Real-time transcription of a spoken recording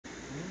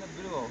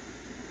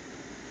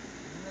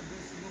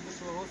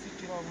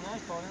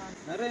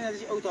نره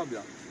ندیش او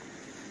تابلا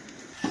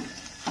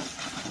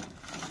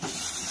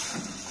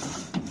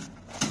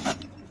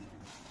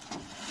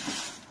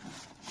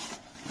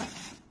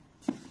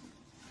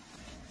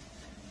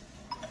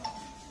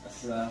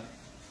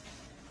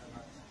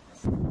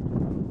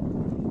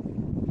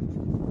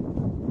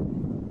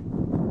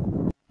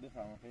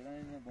بفرما فعلا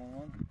اینه با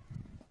عنوان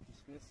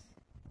اسپیس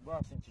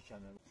باشین چی کنه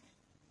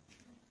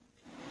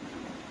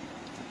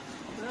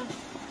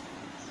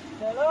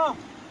سلام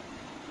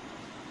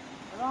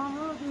سلام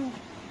علیکم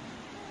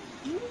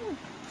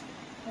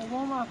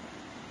مهبوبه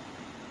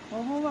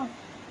مهبوبه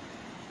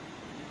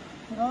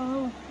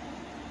سلام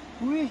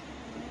خوبی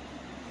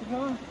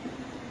سلام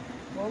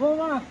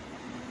مهبوبه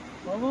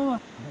مهبوبه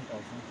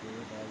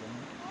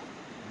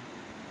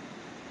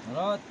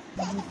مراد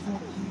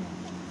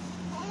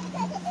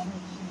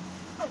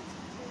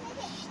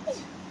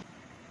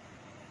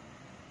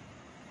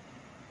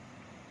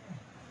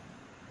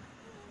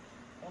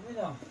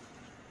امیدا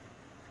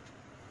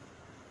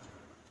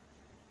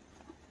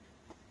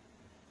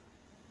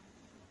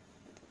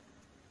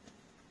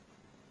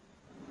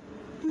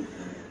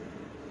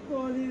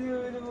قولی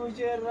ببینه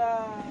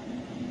مجرم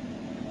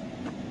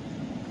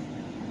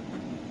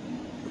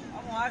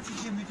اما هر چی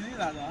که میتونی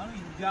بردار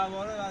همین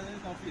جواره برداری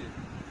کافیه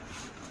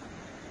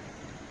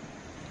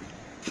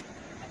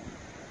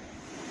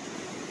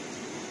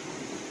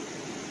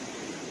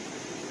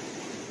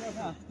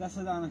دست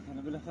در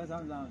نکنه بالاخره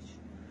هم دمش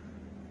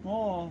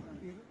اوه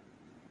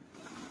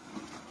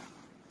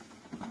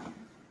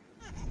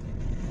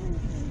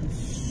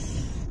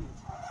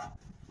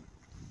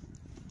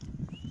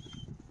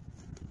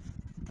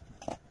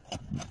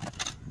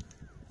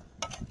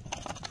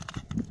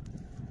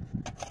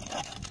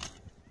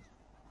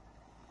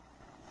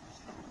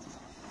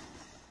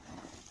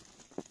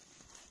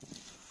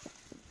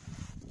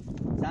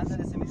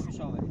چند رسیم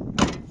اسمش آوری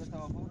به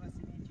توافق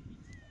رسیدیم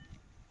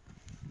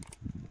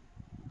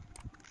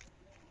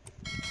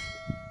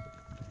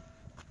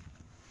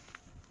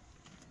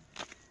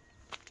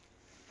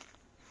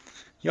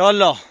یا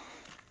الله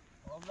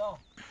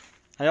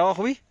هی آقا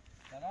خوبی؟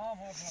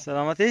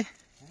 سلامتی؟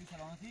 خوبی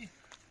سلامتی؟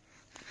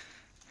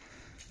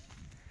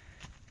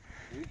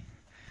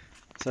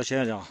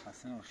 سلام جان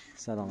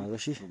سلامت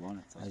باشی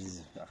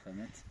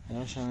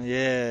عزیزم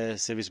یه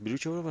سرویس بلو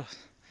چه برو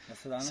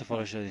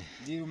سفارش دادی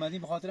دیر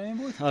اومدیم به خاطر این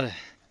بود؟ آره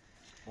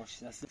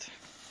باش دست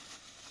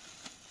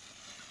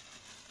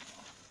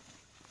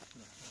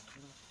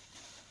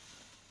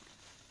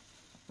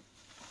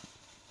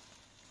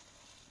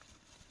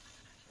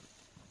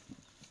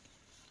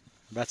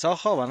بچه ها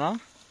خوابن ها؟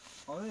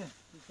 آره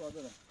تو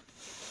سادره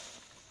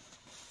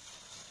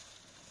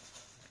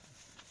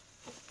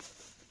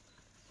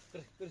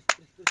بری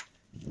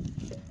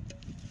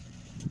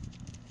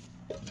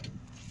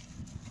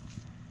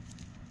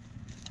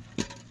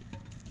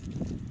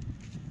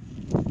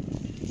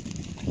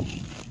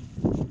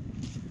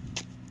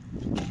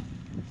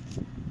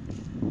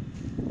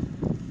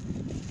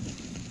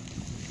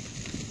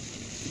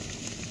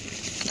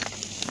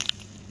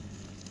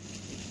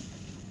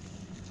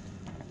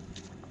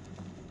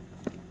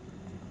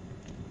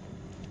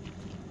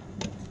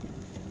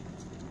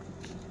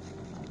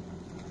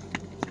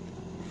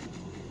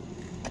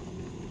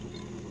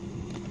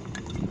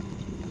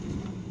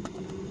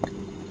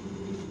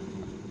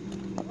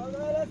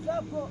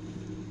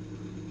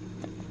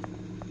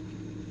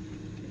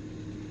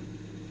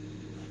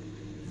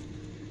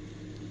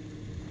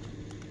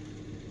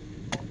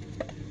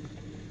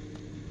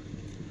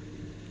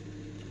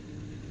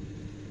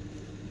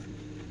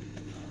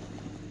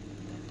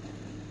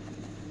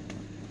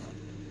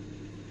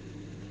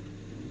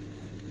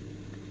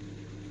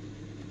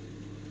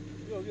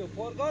بیا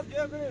پرگاد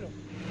بیا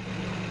بریم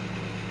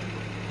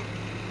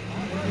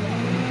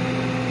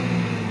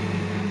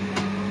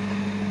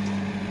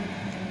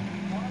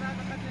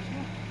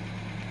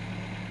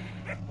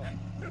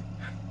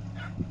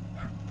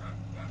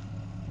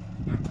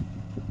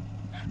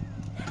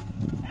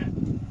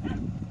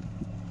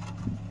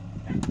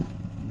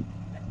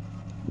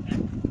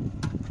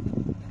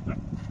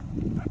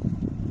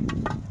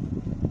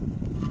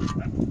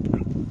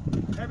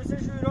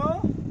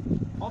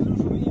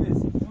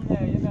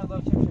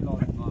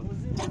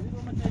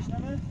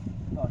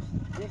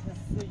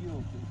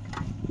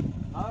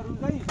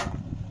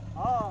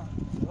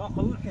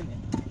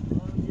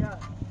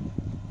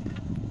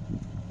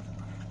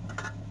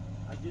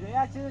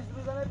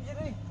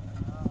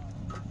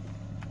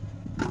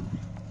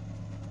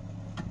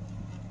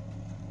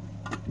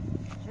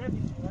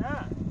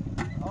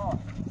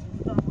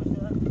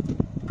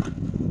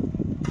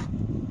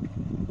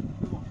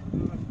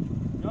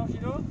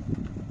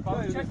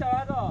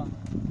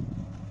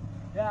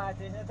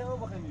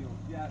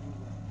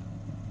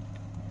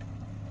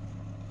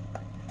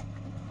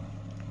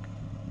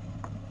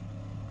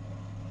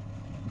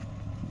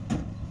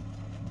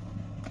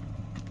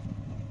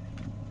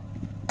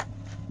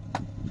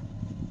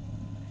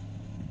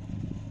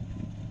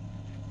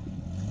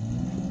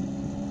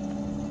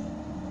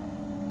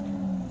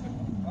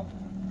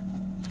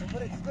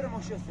بره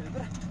ماشین است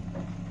بره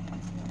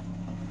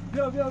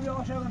بیا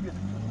آشاغم بیا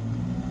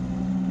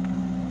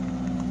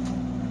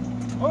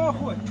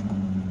خوبه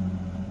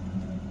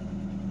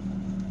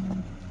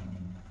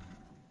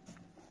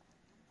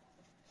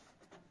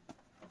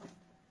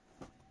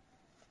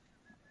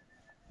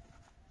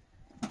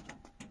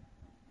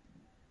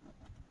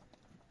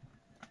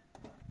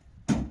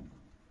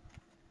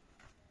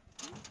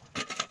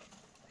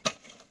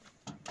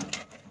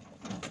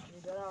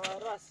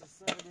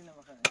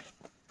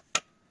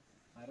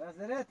مرز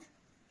درت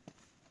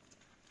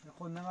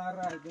خود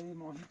نمره داری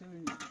ماشی تو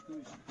بینید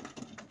توش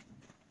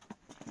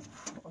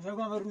آشا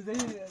کنم روزه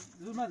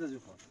زود مزد جو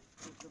خود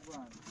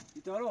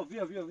بیتارو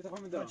بیا بیتخواه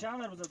میدارم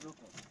چند روزه جو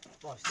خود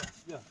باش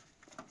بیا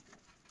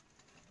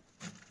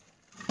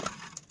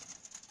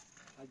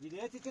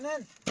اگیده ایتی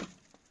کنن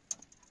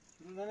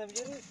شروع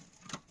نمیگیری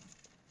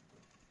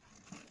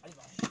ای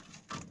باش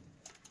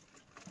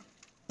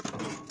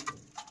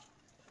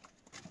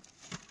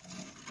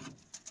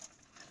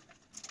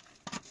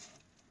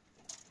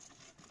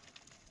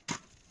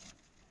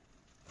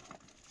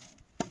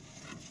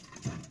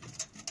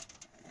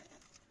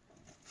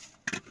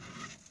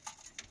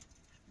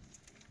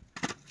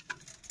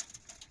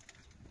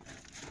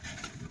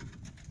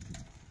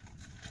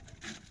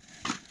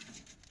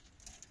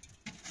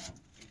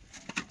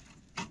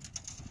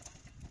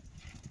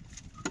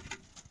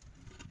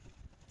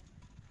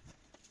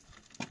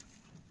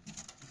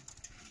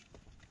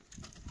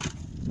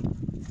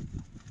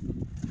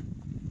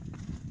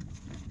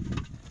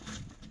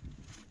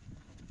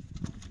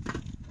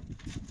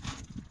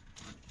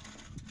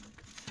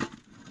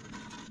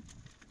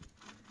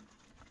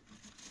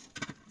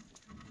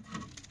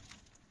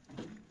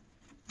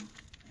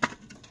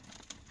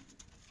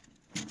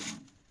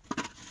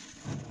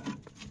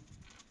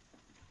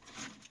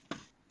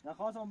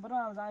خواستم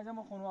برم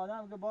زنجم خانواده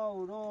هم که با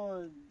او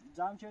رو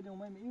جمع کردیم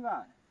اومیم این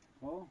ور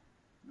خب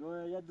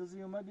گوه یه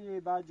دوزی اومه بی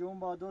بعد جون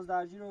با دوز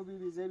درجی رو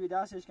بی زی بی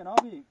دستش کنا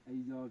بی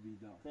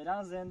بیدا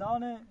فعلا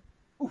زندانه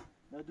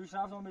به دوش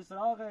رفتم به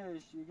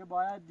سراغش یه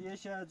باید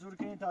دیش زور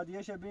کنیم تا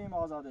دیش بیم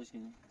آزادش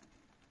کنیم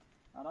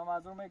الان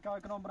مزور میکار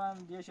کنم برم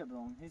دیش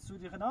برم هیچ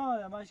سودی خدا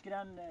همش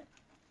کرن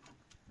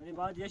ولی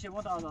باید دیش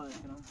بود آزادش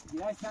کنم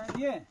دیش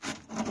سندیه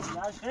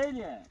دیش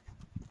خیلیه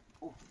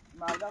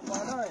مردم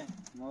بالاه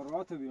ما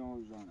راتو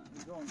بیام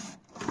جانم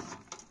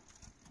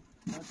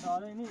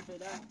ساله نی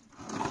فعلا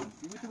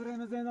دیگه تو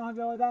برای زندان هم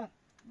بیادر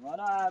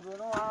والا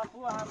برو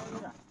حقو همه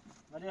میرن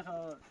ولی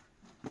خب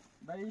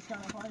برای ایش کنه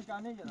پانش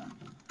کنه نگیرن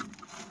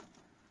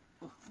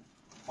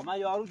خب من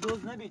یارو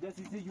دوز نبید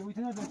دستی سی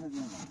جویتو ندست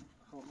زندان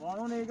خب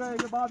قانون ایگه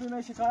بابی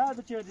می شکایت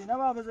بچردی نه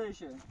بابا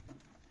زیشه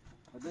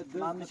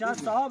مملکت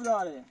صاحب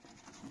داره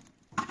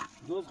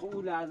دوز خب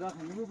اون لحظه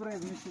خب میگو برای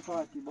ازمی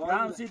شکایتی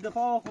هم سی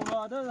دفاع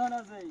خونواده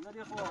زن زی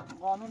ولی خب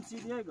قانون سی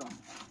دیگه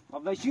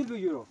خب وشیل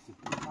بگیرفتی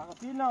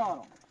فیل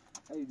نهارم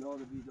ای داد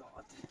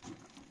بیداد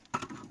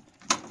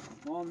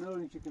ما هم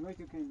نرونیم که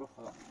کمیتیم کنیم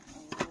بخواه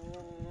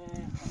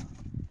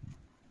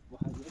با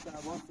حضرت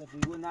عباس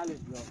سفیگو نلش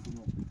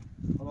بیافتیم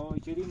خدا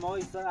میکریم ما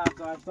ایستان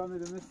 78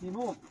 میدونه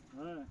سیمو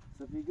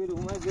سفیگو رو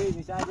اومد زید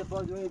میشه از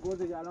پا جوی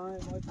گردش الان ما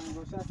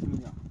 56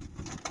 میلیون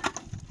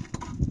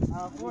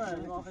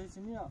خوبه ما خیلی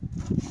سیمیا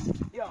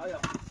یا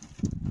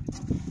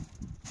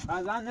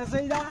خزن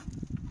نزیده؟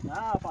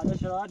 نه پده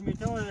شرایط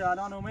میتونه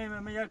الان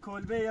اومیم یه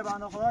کلبه یه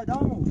بنده خدای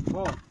دامو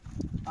خب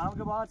هم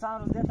که باید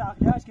چند روز دیگه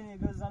تخلیهش کنی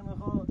که زن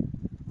میخواد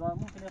و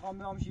ممکنه خوام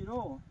بیام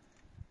شیرو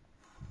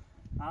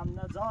هم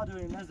نه زا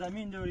داریم نه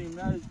زمین داریم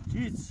نه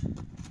هیچ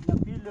نه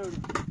پیل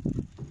داریم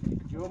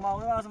جو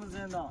موقع واسم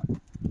زندان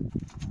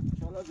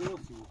انشالله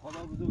درستی بود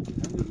خدا بزرگی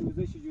همین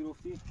روزشی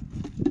جرفتی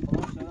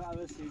خدا انشالله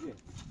عوض سیده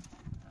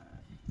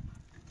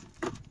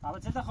اما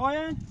چه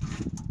تخواهین؟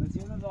 بس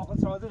یه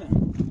لاغت چادره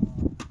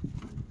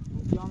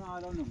جام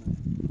الان نمونه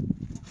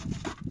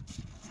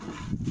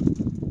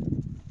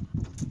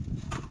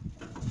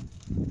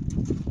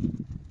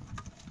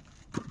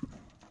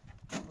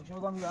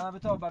شما میگم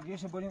بتا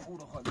بقیه‌اش بریم او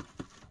رو خالی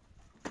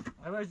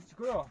اما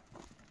چیکار؟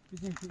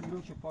 بیدیم که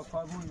ایرو که پاک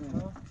کاربون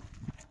میده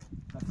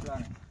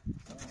مثلا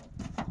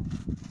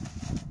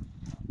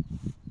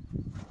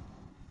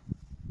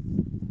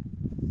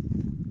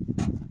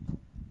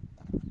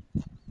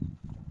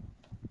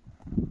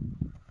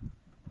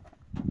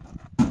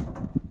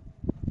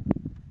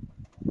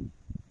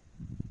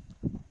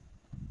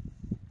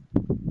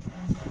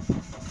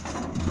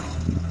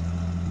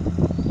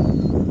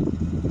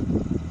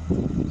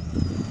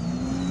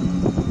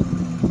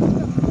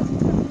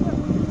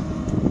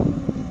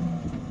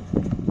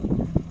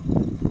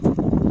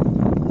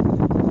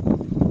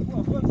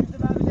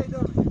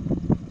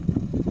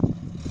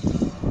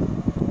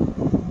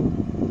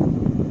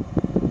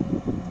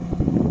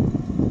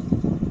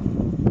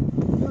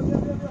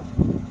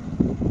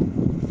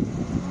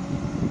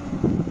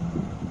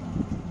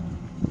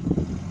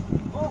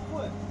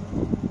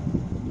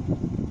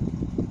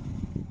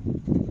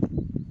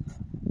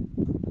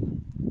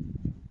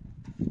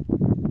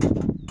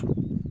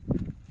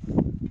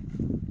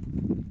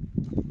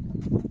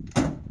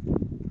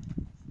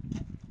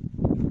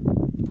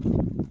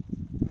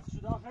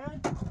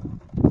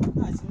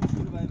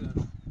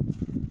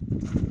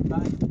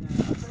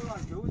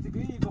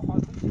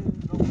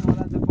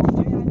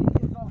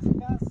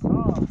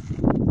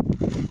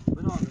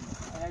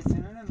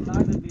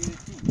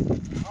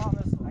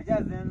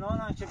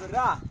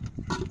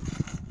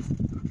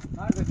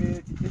مرد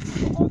غیرتی که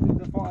به خاطر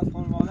دفاع از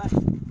خانواده‌اش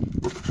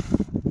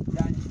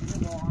یعنی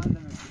چیزی واقعا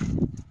نمیشه.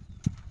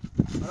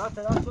 حالا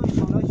طرف تو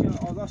انشالله که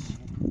آزاد شی.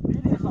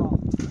 بیلی خواه.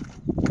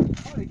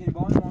 کاری که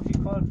با اون مافی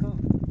کار تو.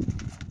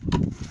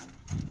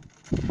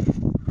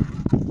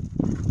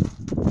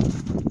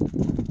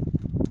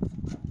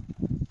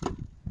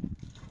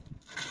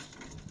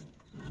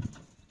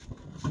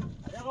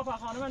 علی آقا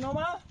خانم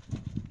نامه؟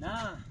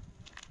 نه.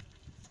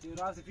 یه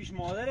راز پیش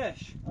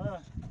مادرش.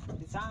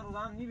 چند روز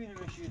هم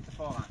میبینیمش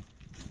اتفاقا.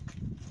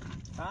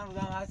 چند روز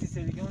هم هستی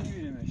سری که ما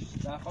میبینیمش.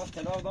 درخواست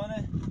طلاق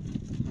دانه.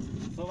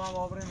 صبح هم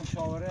آبره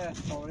مشاوره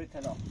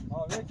طلاق.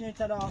 یکی این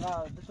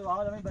طلاق تو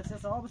حال این بچه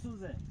صاحب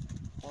بسوزه.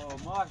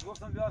 خب ما اش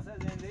گفتم بیا سر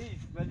زندگیش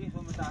ولی خب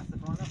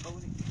متاسفانه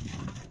قبولی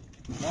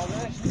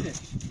مادرش نیدش.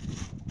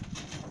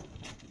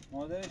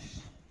 مادرش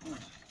نیدش.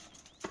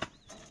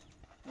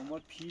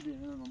 دنبال پیله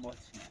نمیدونم دنبال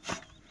چی.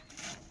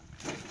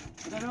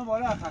 بودم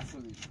بالا خسته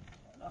بید.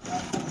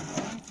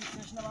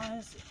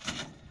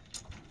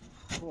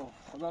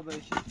 خدا به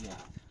چیز بیاد.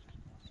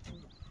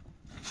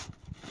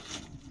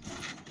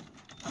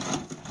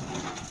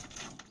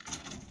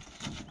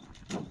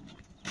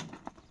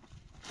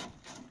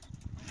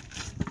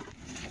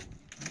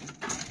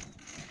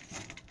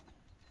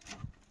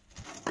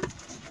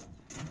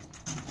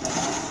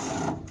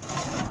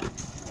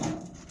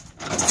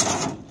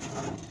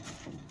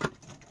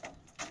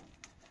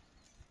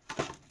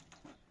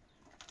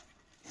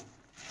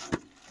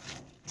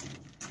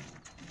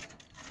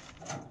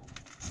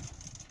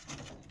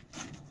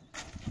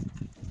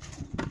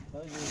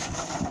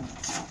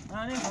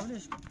 نه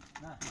قبولش کن.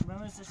 نه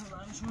من استشون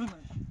برام شروع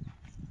کنش.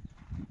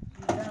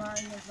 دیگه من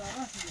این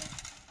مسئله دیگه.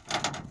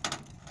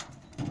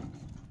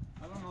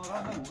 الان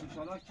ناراحت نبود ان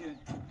شاءالله که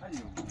حل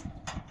بود.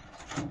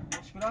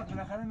 مشکلات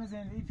بالاخره من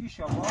زندگی پیش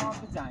آوا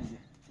به زنگه.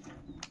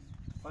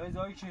 پای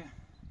جایی که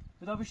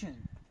خدا بشین.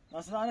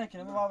 دست در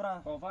نکنه ما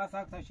بابرم. خب فقط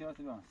سخت تشریفات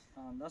بیان.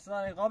 تمام دست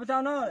در قابل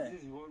تناره.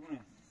 قربونه.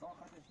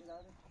 ساختش که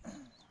داره.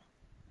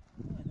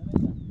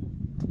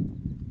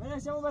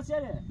 برسه اون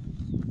بچه‌ره.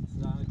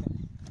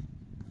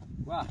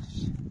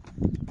 وحش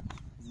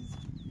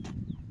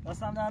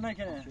دستم در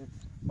نکنه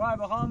وای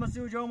بخوام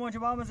مسیح و جومون که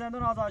با هم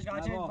زندان آزادش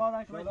کنه چه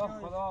بادن که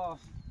خدا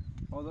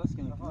آزادش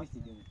کنه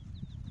نیستی کنه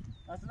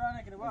دست در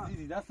نکنه وای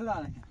عزیزی دست در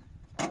نکنه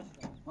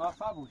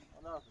موفق بود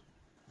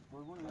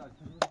قربون یاد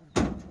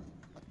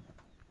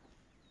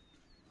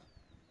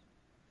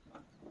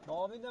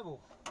ناامید نبود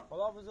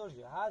خدا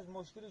بزرگه هر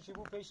مشکلی که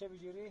بود پیش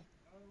بگیری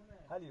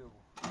حلی بود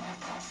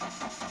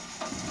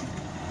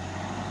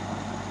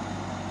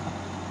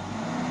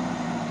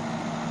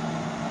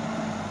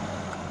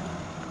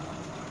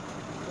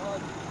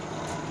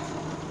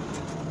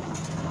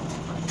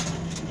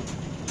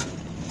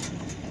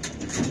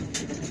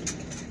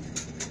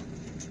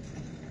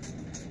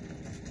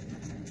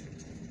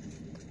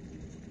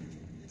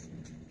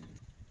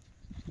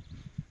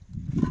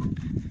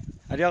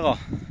علی آقا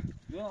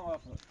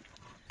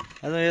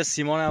از یه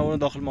سیمان اون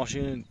داخل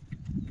ماشین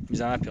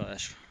میزنه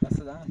پیادهش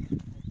دست دهن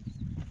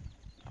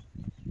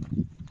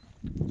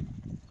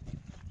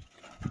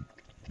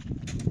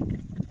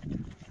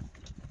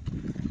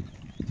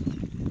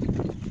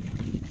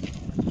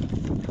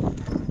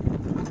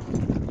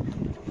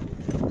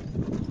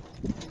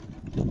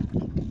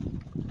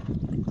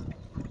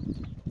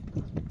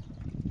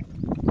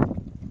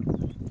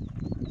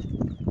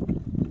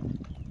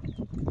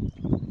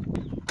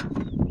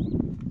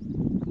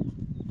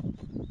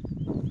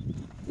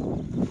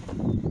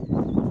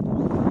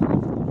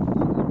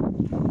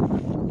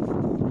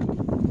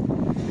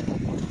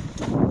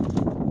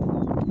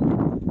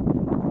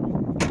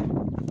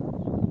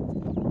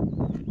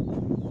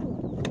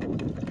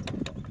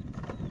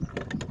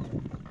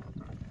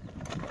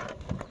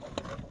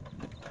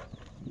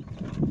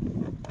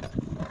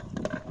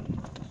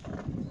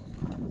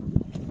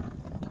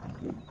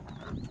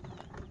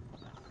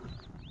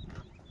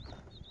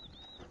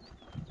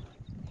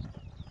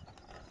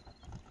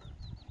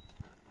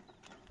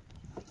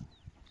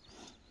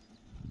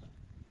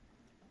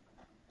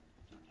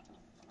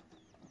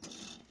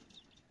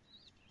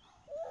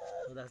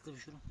دسته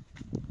بشورم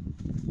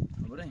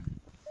بریم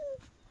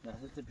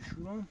دسته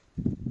بشورم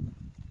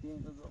این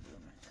انتظار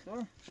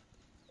بریم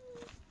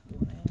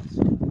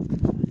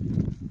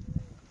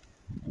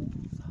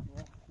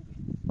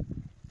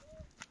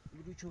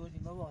برو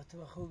چوردیم بابا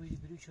تو خوبی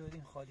برو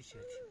چوردیم خالی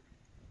شدیم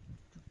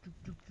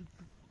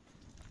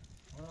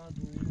حالا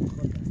دویدیم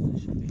خواهد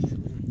دستش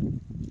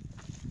بشوریم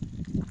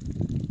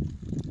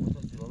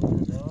تا جواب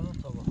ندارم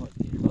تا با حال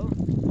گیر خب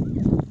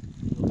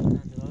جواب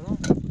ندارم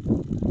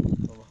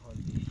تا با حال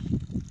گیر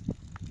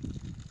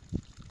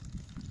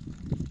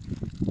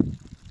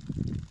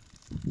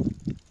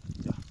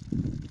یا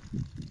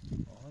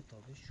آها تا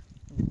بشور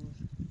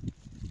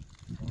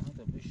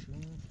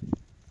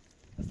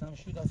دستم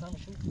شو دستم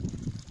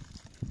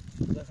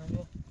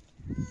بیا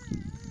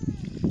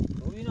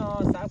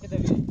مبینا صاحب کده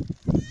بی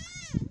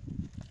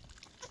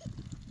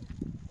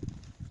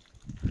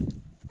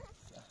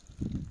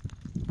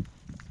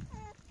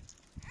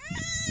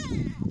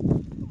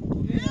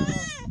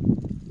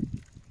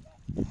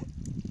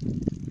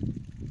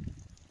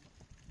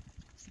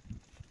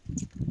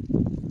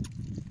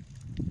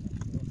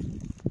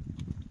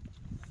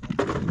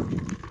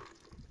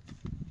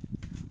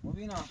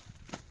مبینا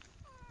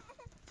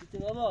چیته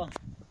بابا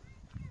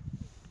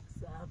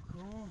صاحب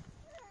کن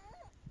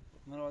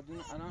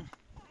مرادون الان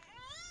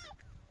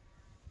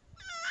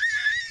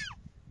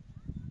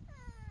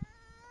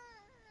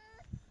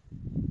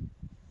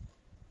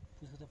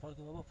پوست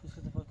پارکو بابا پوست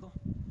پارکو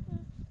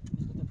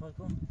پوست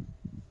پارکو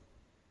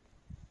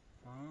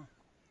ها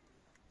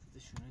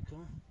شونه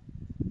کن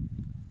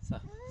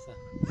صح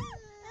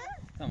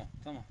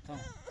تمام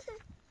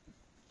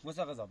بس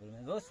غذا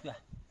بریم بس بیا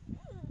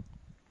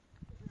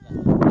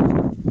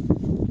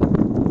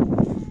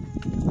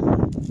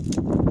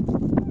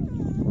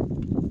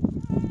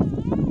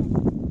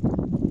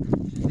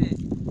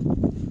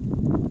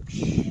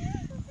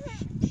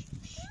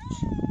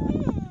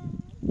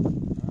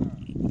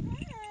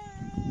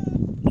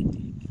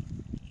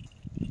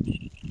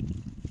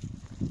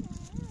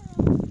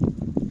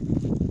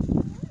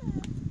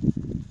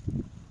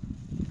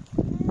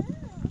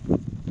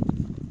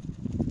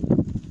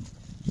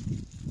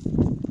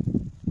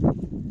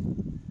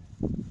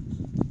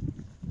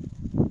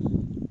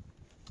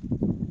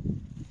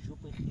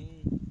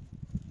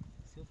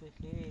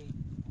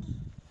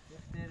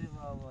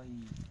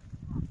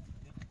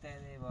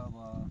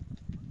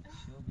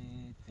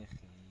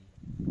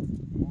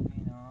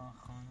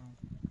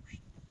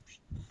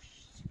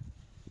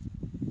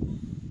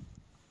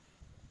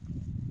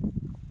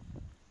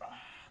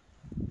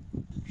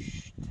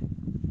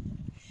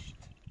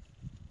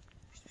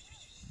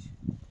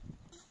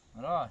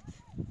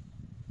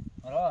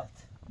مراد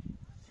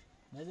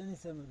ندونی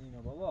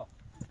سمدینا بابا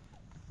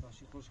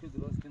باشی خوشگل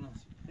درست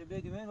کناسی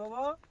خیلی دومین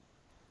بابا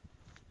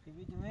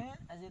خیلی دومین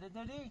از ایره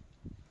داری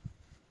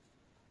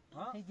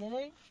خیلی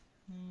داری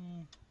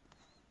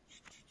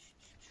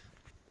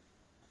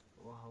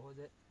بابا هوا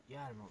ده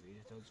گرما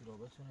بیره تا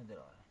جرابتونه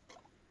دراره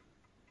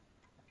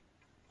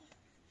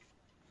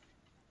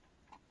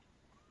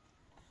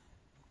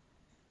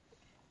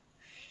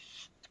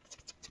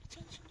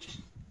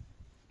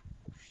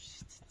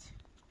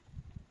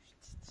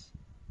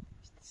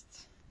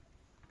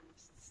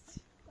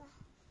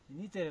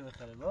اینی تره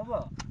بخره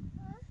بابا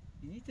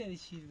اینی تره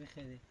شیر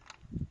بخره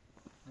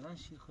الان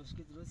شیر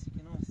خوشگل درستی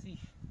که ناسی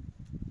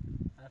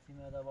حرفی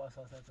میاده با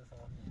اساسات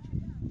حساب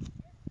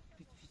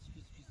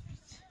پیچ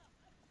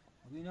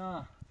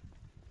بینا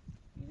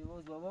میده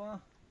باز بابا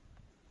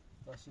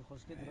با شیر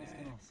خوشگل درست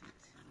که ناسی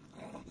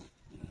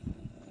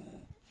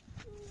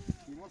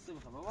بیماسته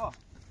بخره بابا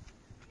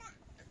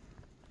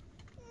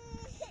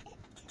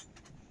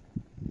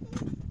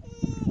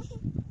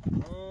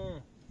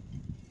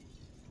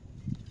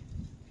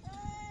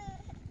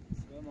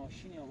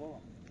ماشین یا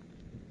بابا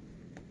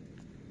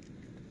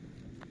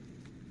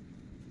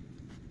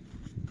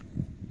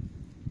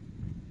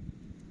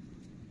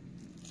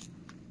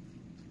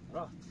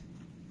رات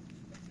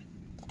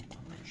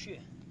همه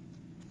چیه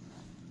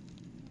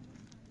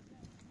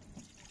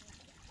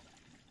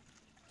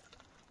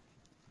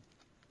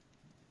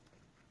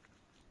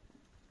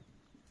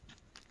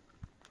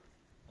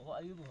بابا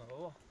ایوب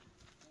بابا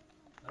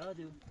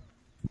رادیو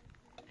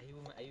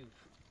ایوب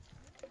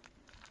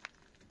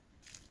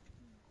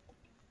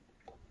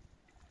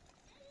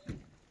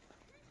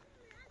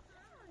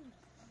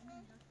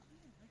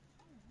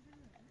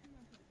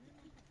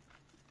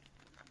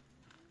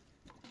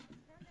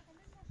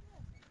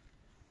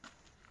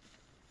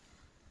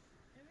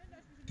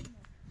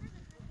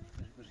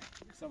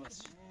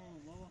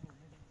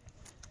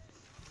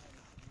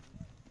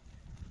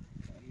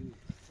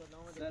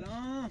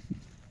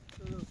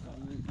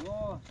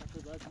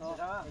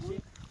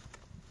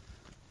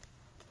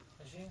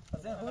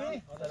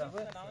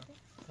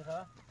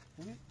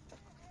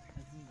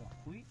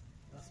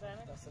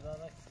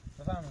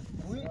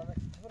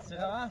بس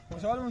سلام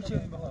خوشحالمون چه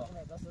می‌بخوام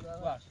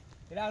باش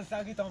الان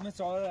ساعتی تا من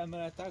سوال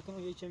مرتب کنم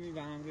یه چمی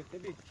به هم ریخته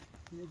بی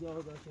اینو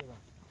جا داشته با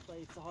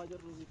سایت ساعت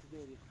روزی تو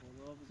داری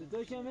خدا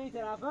تو که می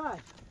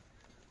طرفه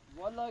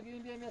والله اگه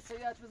این بیام یه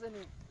سیاحت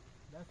بزنیم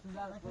دستون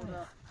در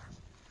کنه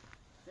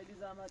خیلی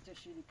زحمت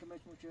کشیدی که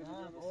مچ موچه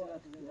بزنیم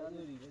سیاحت بزنیم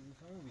داری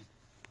وظیفه‌مو بی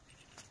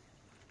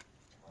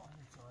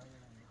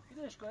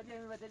بیدو اشکالی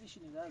همین بدلی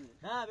شینی داره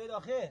نه به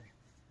داخل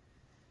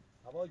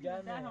هوا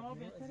گرمه هوا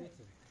بهتره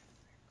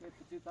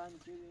توی پنج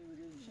چیزی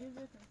می‌بینی چی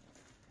بهتره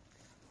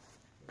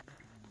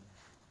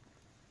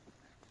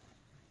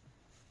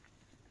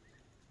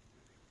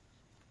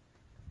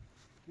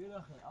بیا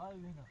داخل آی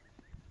بینا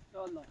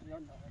یالا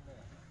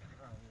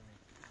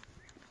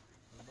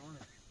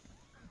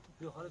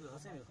بیا خاله بیا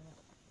حسین بیا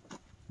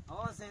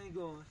آقا حسینی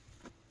گون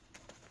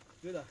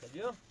بیا داخل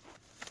بیا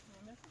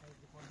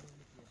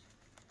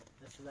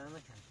دست در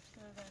نکن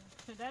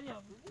پدر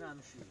یا بود؟ نه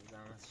میشه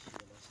زحمت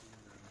شیده باشه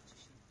زحمت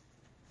چشید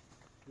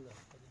بیا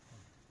داخل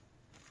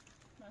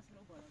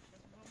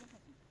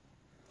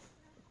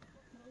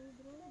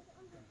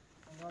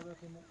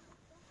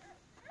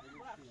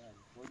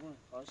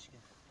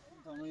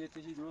یه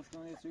تشی درست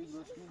کنه یه سوی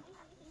درست کنه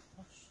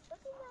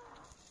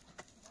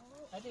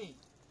علی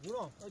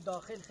جونم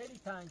داخل خیلی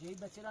تنگه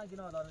بچه رنگی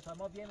نداره تا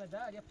ما بیایم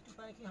در یا تو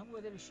پنکی همون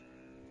بده بشی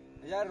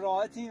اگر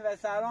راحتیم و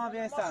سرا هم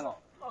بیاین سرا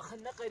آخه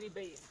نه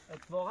قریبه ای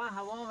اتفاقا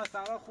هوا و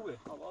سرا خوبه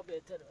هوا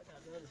بهتره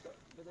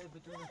بده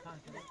بدون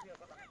پنک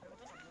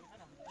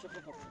چه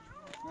خوب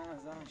نه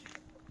زنش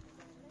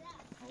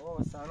هوا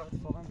و سرا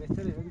اتفاقا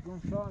بهتره ولی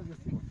گم شاه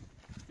جستی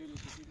خیلی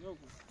چیزی نگو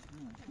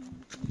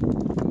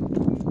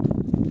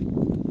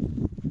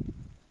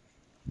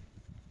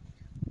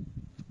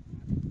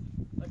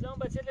بجام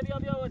بچه بیا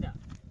بیا بده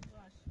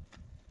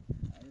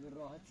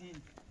راحتین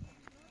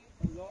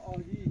خدا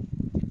عالی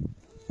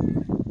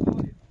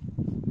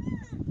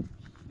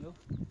یو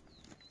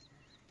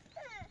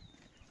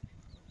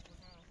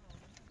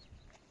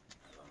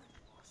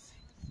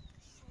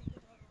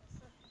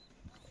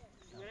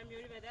برم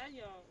میاری بدن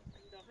یا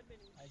داخل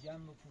بریم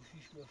اگم با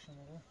پوشیش باشه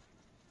رو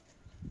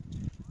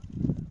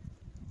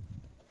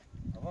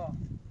آقا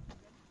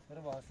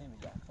برو با حسین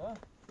بگرد خب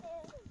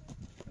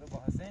برو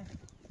با حسین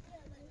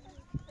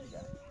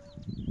بگرد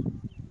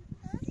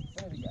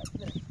برو بگرد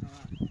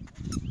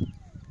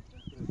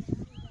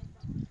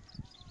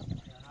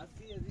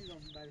هستی عزیزم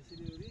برشی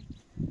بیاری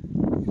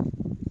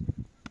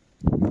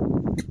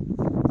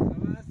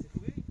خبر هستی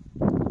خوبی؟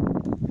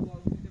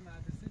 بارو میده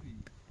مدرسه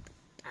بینی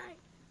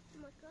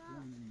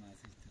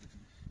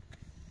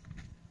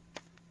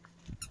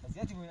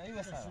اذیتی بودین ایو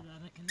بسرا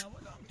که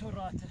نبودم تو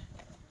راته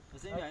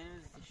حسین بیا اینو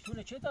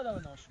تونه چه داده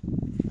بناش؟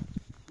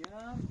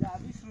 یم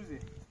 20 روزه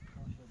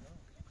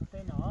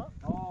خطینا؟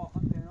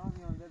 خطینا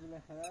میانده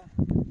بالاخره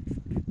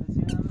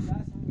بچه همه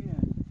دست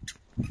میبینه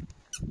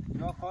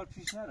یا کار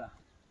پیش نره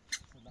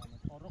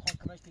آن رو خواهد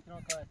کمش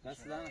تکران کارت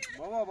دست دمت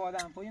بابا با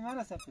دمپایی من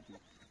رسه تو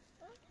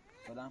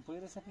با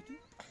دمپایی رسه تو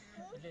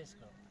لیس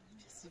کن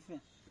چه صیفه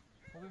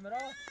خوبی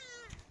مراد؟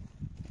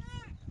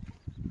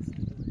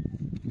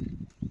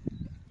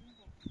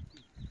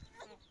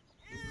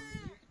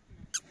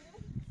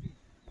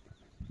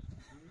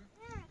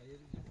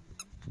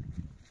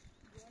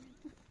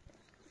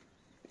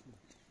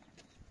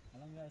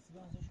 الان میرسی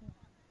به ازشون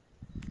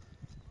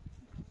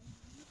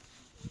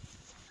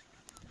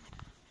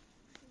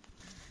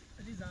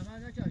علی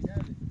زمان نکرد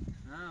کرده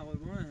نه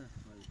قربونه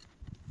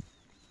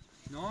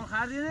نهار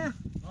خردی نه؟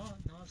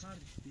 نهار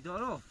خردی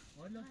بیدارو؟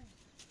 والا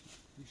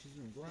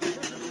میشیزون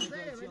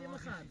ولی ما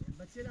خرد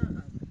بچه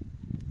نخرد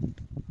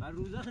بر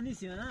روزه خی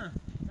نیستی نه؟ نه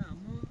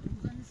ما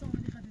روزه نیستم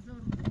ولی خدیزه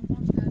روزه هم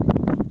پامش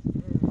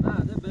کردیم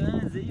نه ده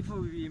بدن ضعیف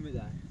رو ببینیم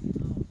بدن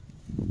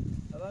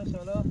حالا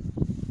انشاءالله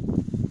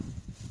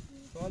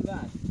سال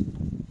بعد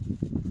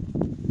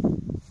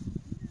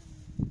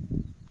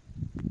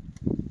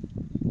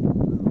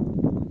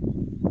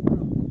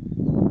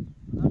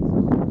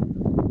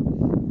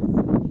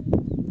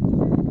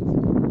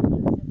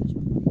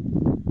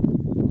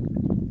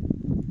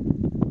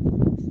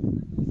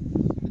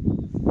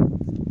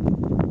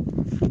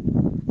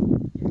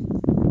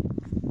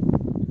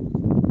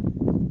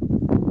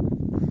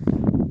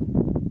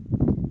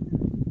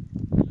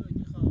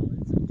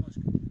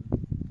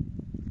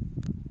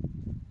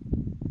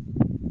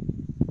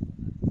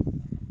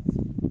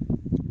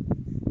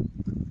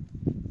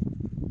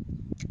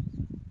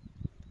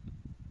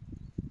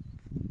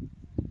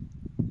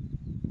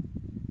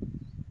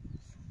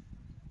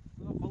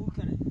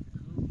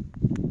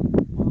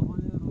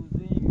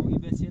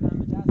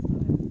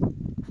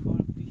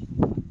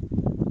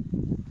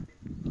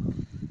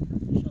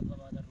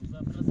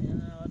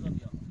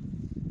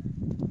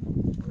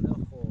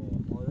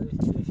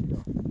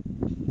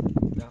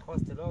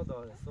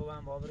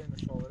صبح با بریم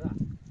مشاوره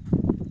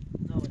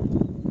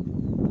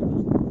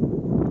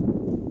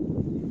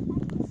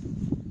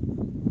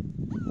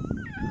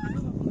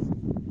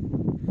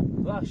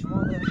بخش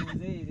ما در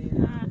روزه ایدی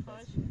نه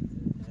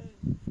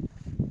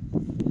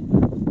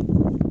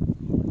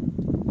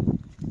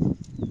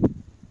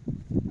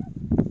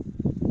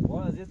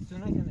با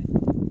ازیتتون نکنه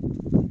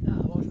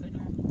نه باش خیلی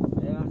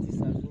یه وقتی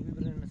سرزوبی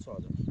بریم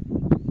چادر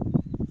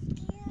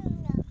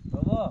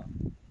بابا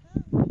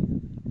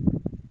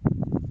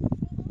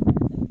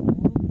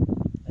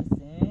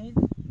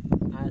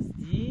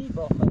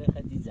با خاله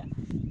خدیجه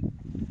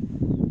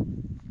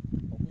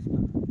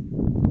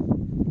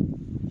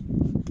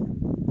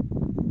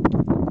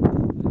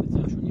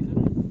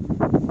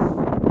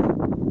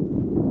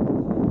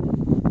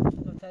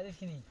تعریف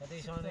کنی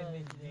خدایشان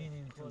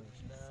میبینیم تو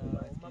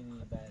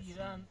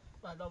ایران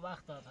بعدا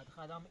وقت دارد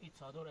خدام این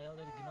چادر ایال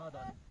داری گناه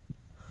داریم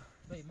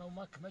بی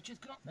ما چیز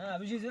کنم نه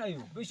بشی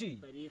ایوب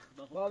بشی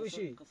با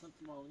بشی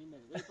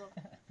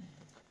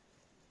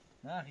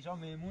نه خیشان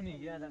میمونی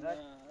یه دقیقه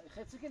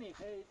خیلی چی کنی؟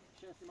 خیلی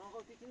شنسیمان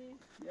خودی کنی؟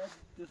 یه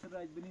دست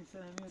رای بنیم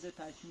سر همیو ده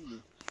تشمیله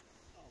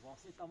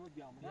واسه تامو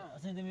بیام نه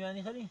اصلا اینده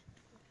میانی خیلی؟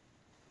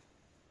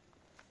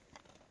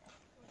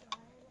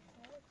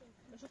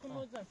 بشو کن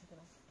موزن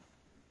کنم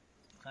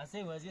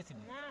خسته وضعیتی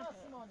بود نه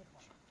سیمانی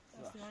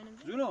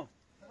خواه جونو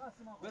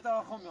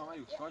بتا خم میام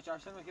ایو کار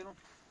چاشتم میکنم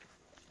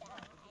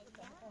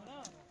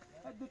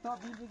دو تا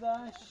بیل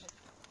بدهش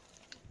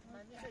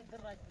من میخوای در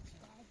راحت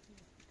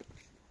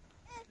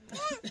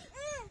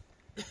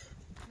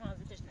ما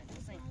زیتش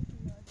نکنیم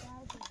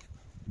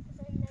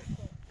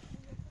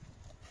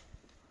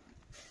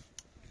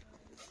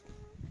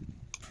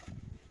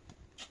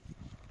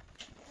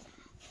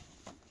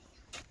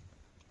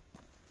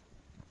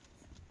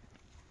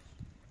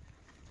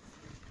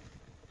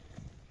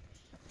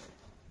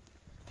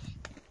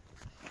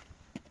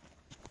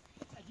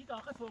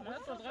آخه فوقه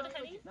فرقه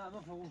نکنی؟ نه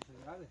من فوقم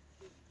فرقه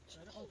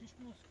شاید خواهیش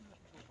بینوز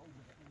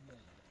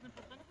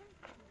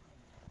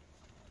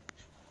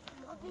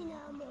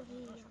مبینا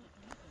مبینا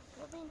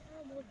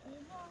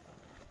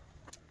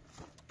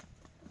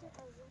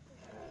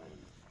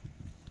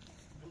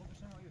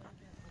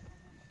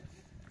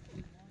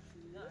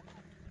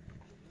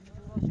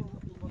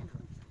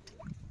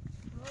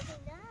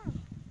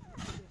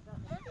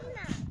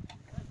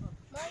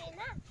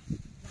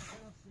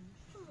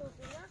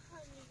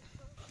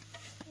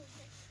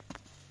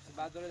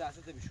بعد داره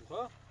دستت بشو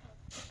خب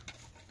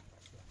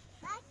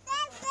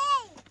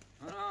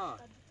آه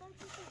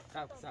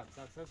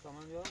سب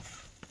سامان بیا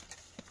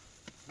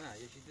نه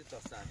یه چیزی تا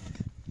سرمیش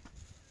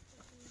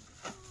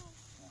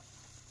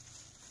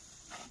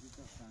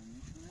تا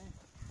سرمیشونه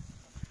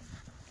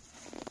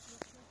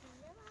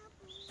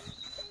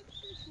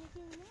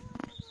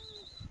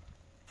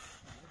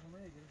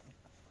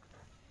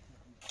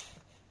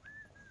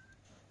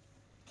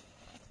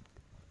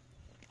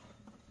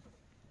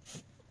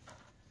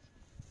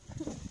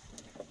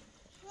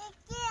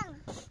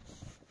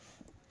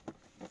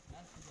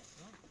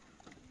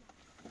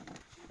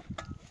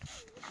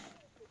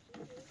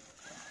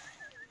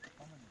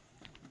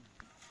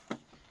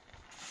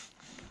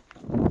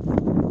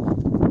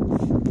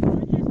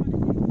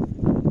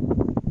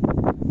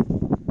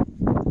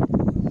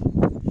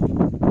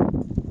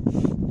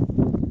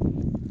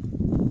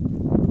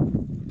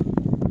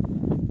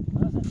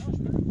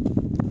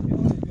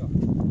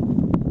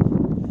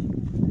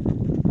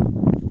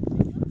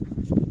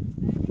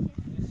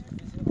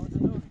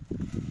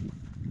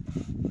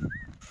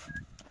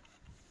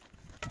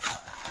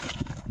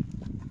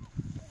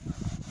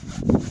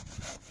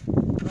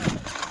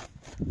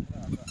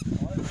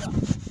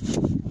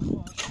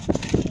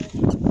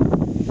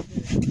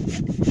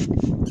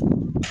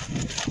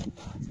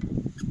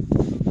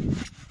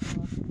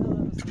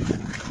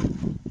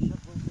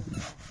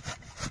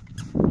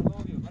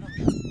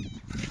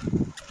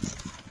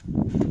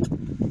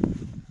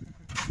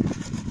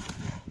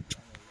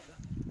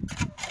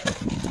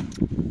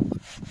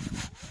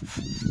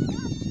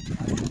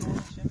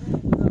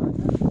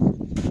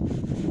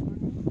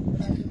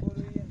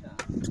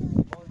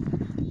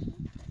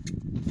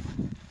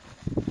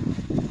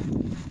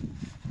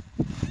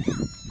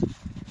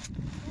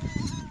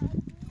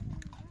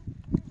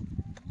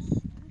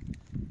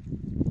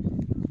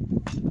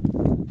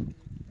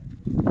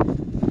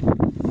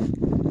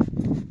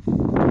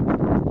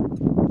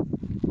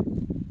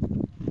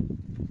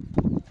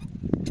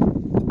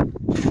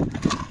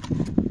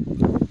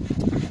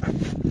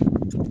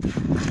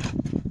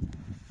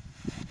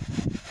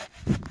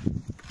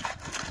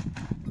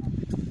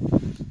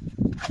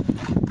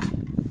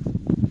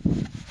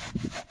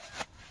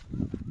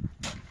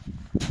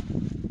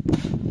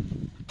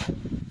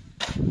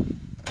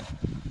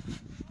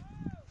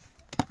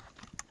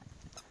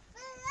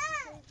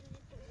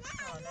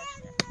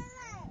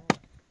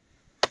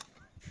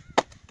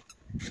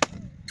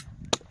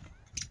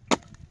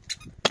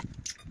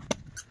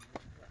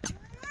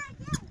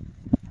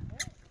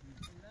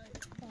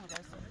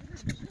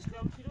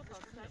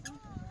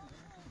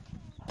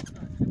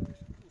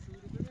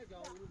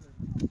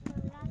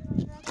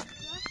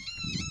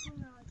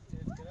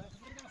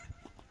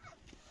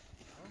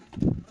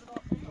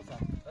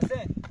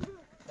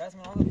دست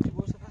من آدم چی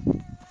باشه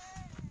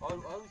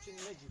آروم چی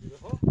نگیری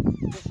خب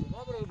بشو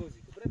ما برای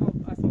بازی تو برای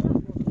اصلا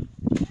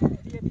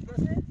دیگه بیت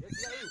بسه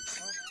یکی ایو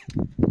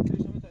چه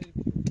شما تا ایو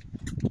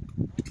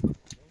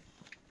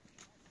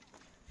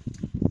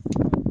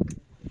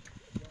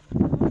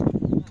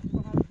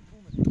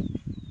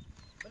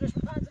بلش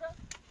بخاطره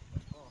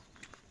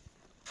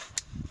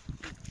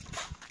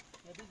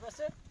یه بیت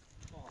بسه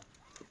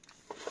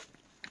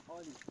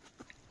عالی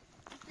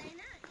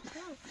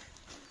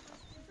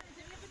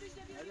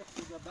هذا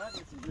خوجا بعد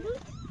نسيبه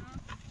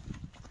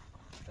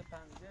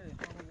تپنجره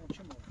همون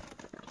چه مون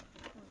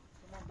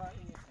شما با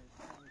این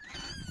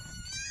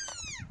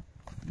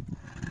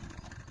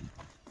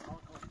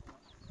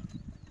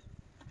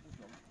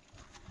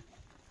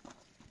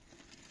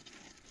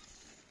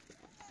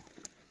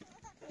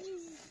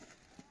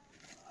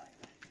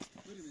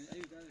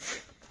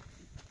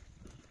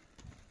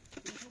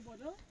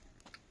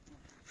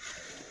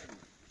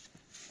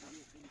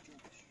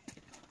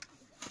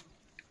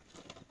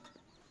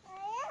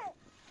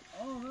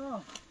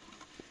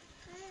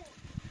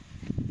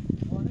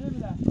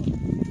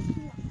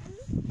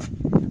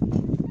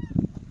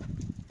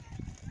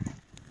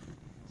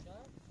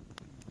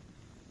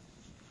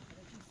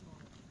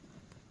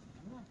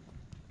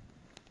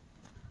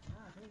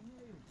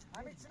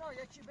سنا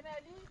یکی بنه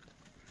علی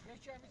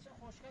یکی همیشه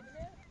خوشگه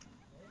بنه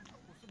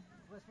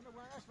بس بنه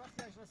بانش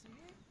وقتی اش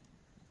رسیدی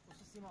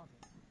بس سیمان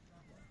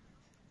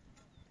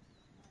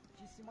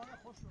چی سیمان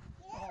خوش رو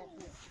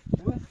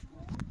خوبه؟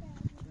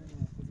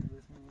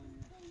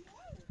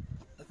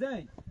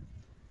 حسین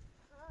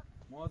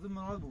مازم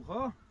مراد بود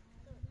ها؟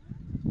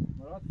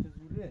 مراد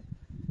فضوله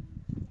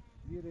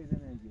بیر ایزه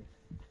نگیر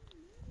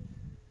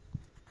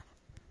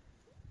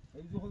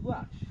ایزو خود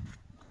بخش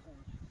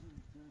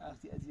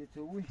وقتی اذیت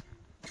توی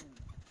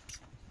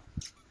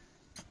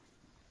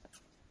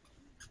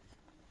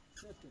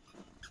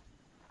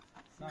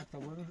ساعت تا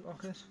بروش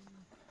آخر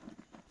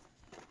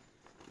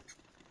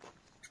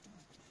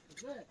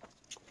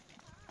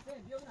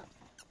بیا بنا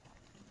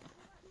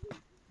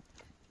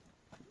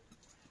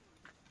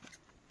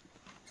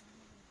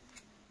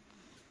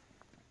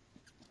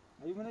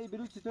ایو من ای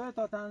بلوک چطوره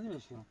تا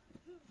تنظیمش کنم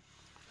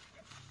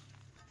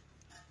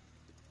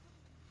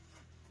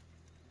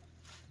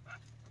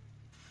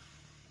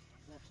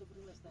نقشه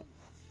بریم استن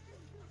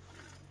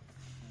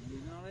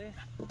میدونم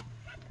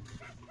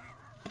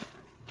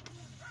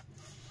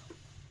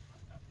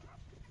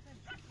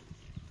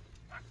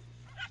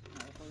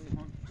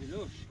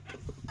جلوش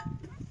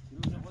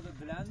خود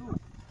بلند بود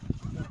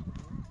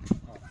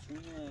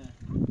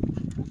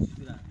چون چیز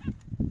بلند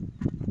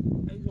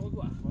ای زود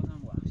وقت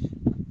بازم وقت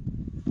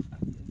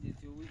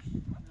ازیتی ہوئی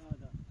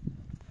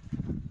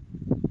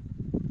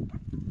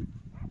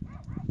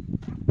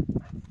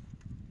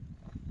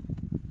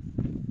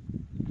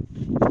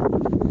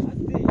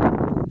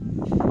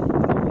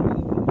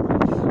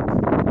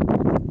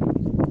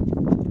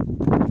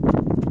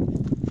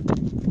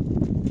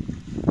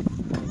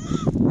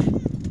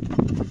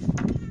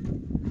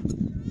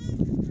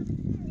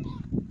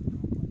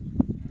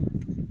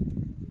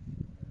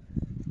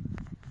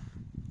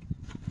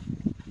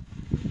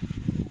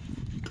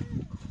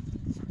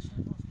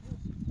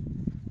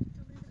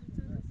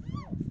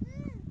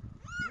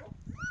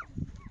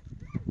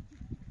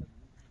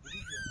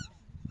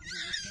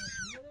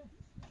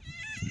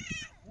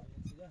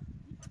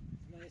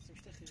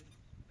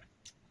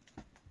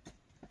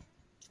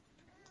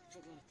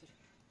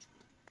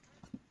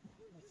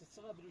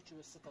بلوچه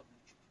به سه تا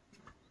بلوچه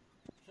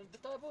چون دو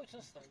تا بود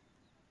چون سه تا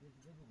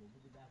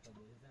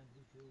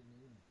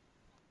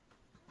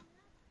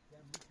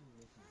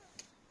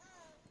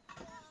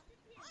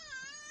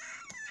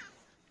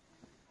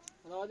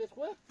حالا حالت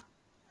خوبه؟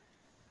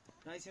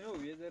 نیسی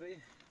نو یه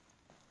ذره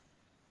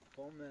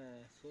قوم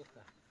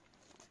سرخه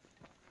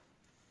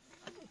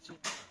چی؟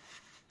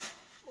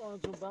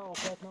 آنجون با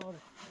آفت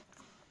ناره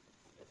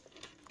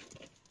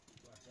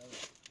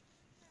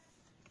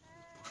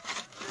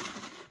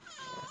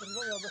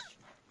برو باش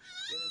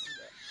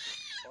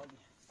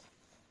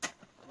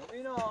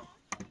مبینا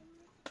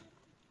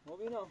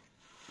مبینا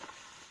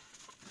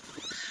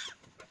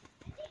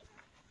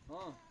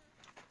ها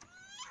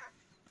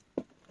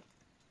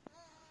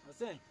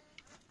حسین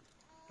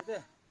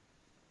بده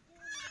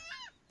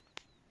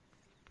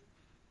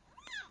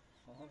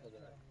ها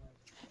بده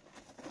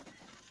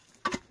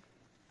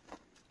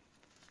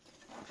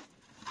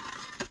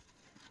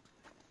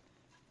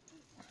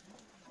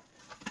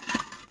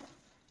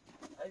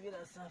ای بیل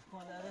اصرف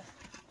کن داره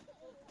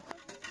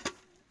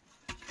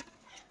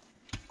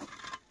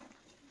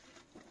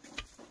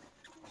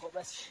خب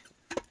بس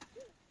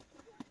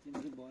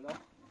میری بالا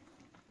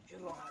چه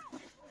راحت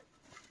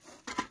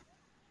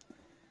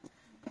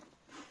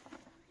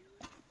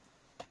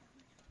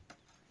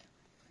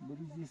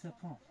بریزی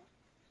سپان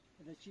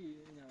ده چی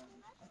اینا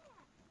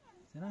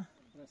نه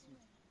رسمی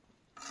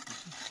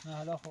نه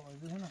حالا خب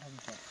از هنا خب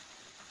میشه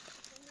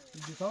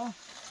این دوتا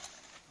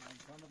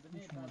امکانه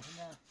بنی تا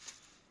هنا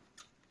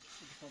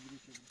تا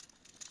بلوچه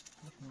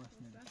نکنه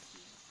اصلا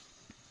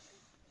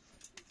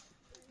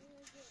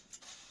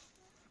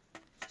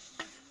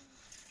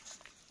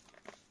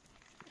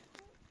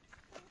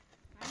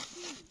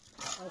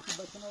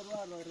آخه بچه رو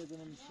راه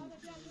ردنه میشیم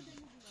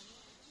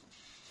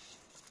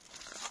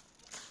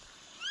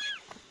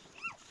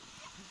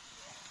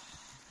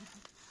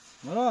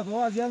مراد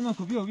بابا از یاد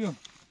نکن بیو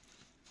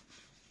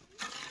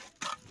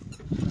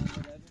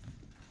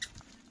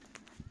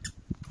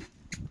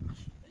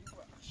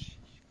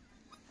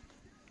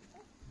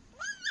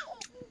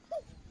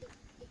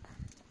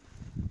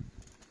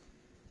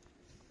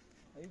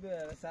ای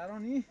به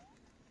سرانی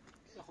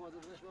خود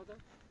ازش بادا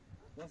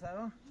با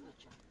سران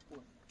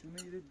چون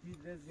میره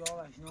دید رز یا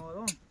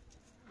وشناران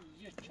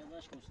یه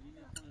چندش کسی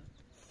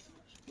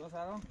با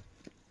سران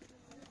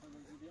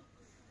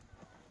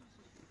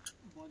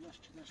بالاش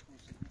چندش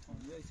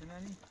کسی یا ایسه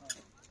نمی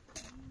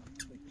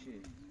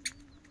بچه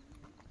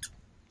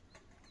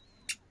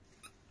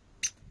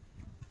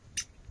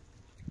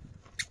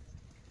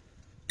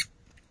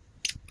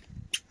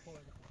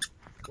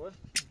خوش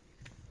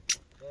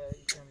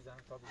ایسه میزنم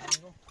تا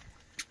بزنم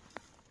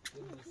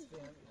یه نصفه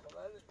همی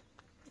خبر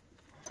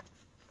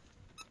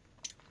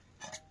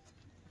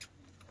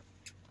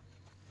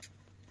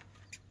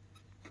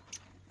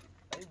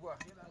ای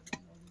بواحی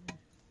لازم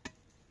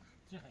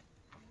چه خیلی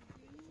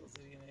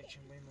تازه یه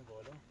نیکیم بایم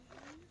بالا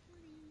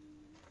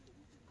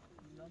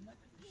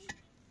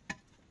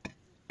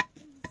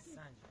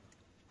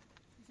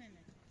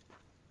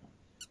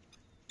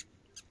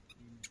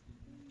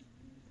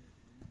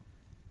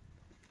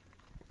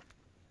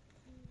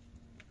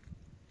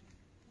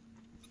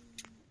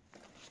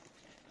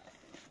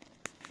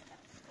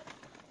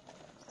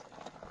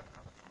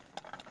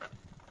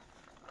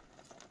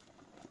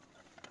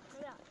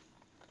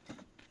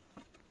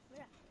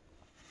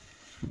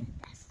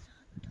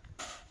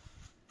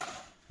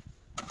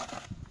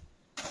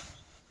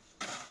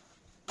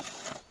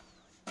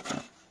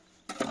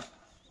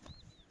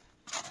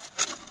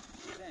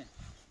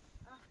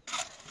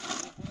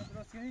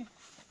کنی؟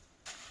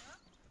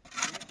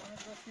 خونه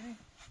درست کنی؟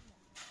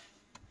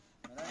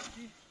 برای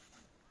چی؟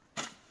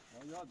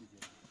 با یاد دیگه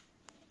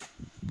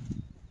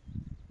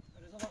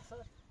رضا بخصر؟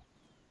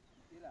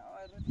 ایلا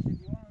آی رو دیگه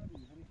دیوان رو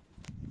دیگه هری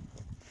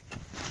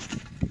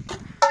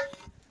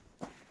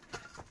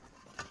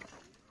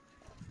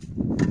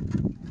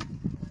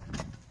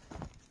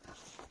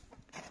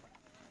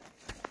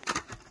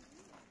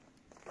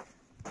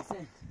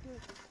حسین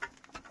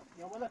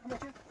یا بالا کمه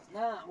چه؟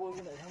 نه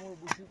بولگونه همون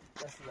بوشی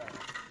دستی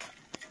دارم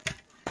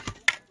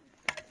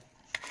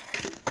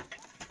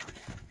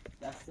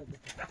دست بده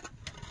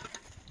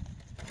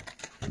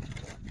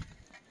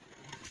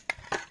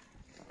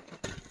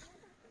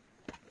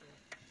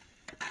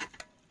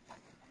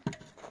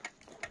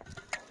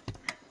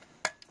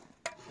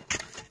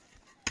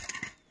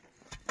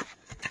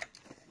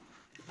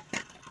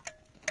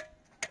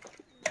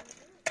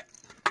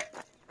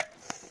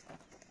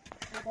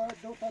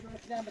باید دو تا دو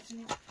کلیم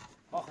بچینی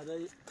آخه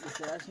دایی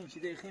استراشیم چی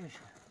دقیقی میشه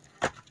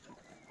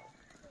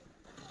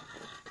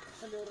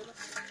خیلی آره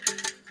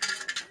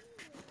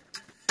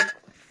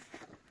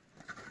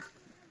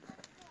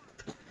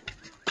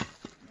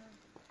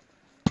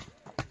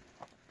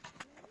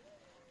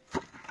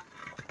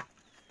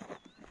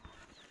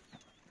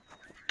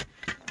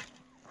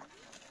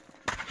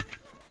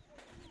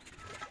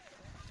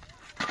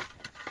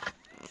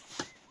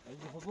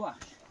خب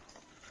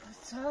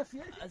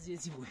صافي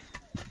عزيزي بوي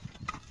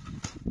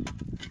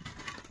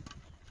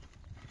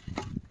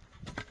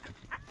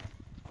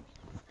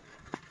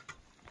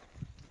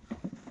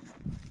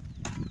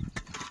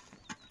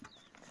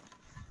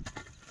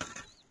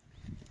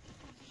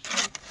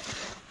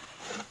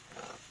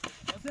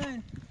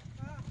حسين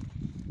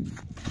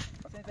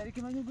حسين تاريخ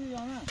من يقول يا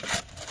مان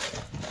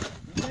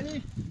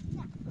يجري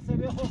بس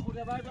بياخذ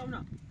خورده بعد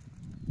أونا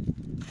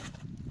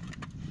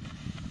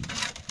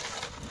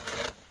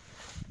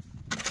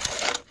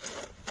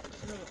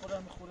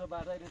خورده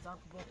برای ریزم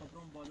که با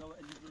خبرم بالا و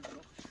الی روز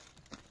رو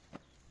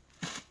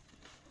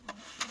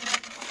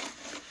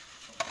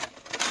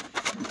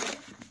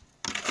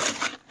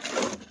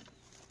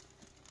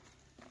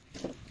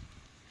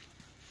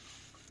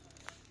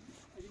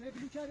اجمه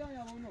بلو کرده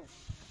یا اونو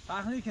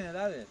فهمی کنه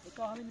داره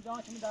تو همین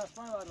میدان که می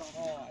دستان بردم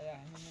یا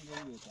همین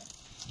میگویی بیتن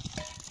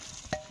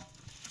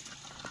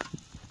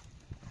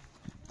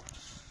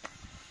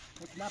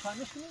نه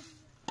فهمیش کنی؟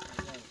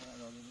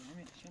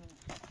 همین چنو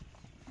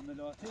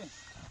ملاته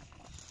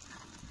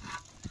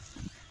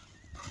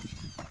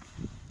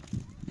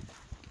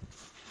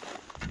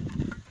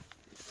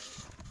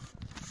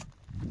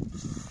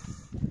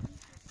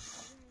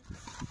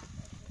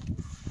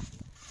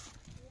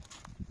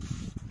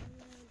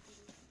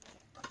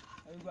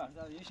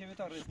یه شبه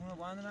تا رسمونه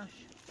با اندنش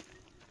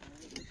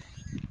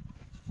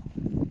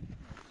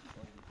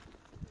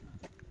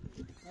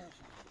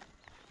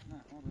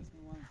نه ما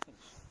رسمونه با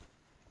اندنش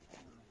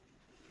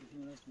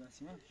رسمونه رسم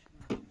بسیمش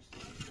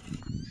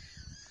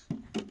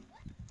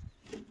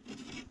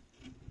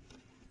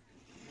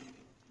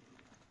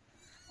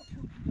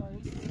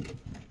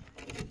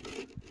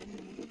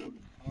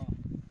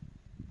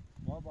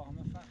با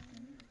همه فرق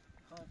کنیم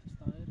خواهد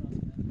استاره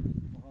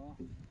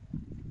راست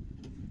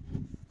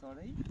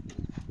استاره ای؟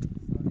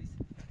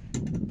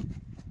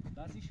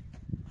 دستیش؟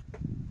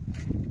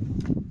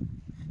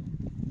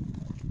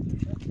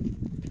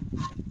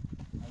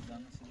 از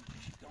دامه سیلی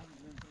کشیدم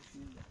بزنیم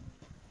پرسیم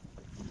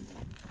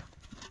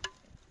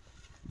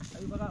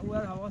ای بقى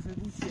اول حواس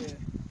بود که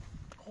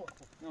خب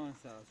نه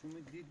انسان چون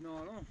دید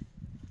نارم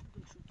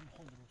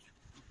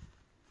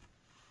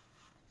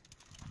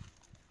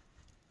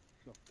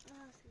شو خود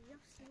رو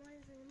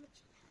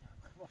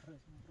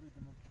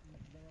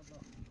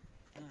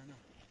نه نه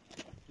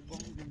با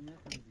اون دنیا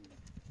کنید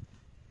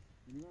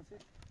دیگه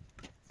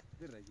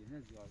سه درجه نه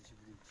زیاد چه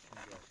بود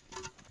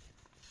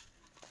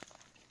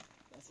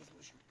اساس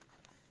باشه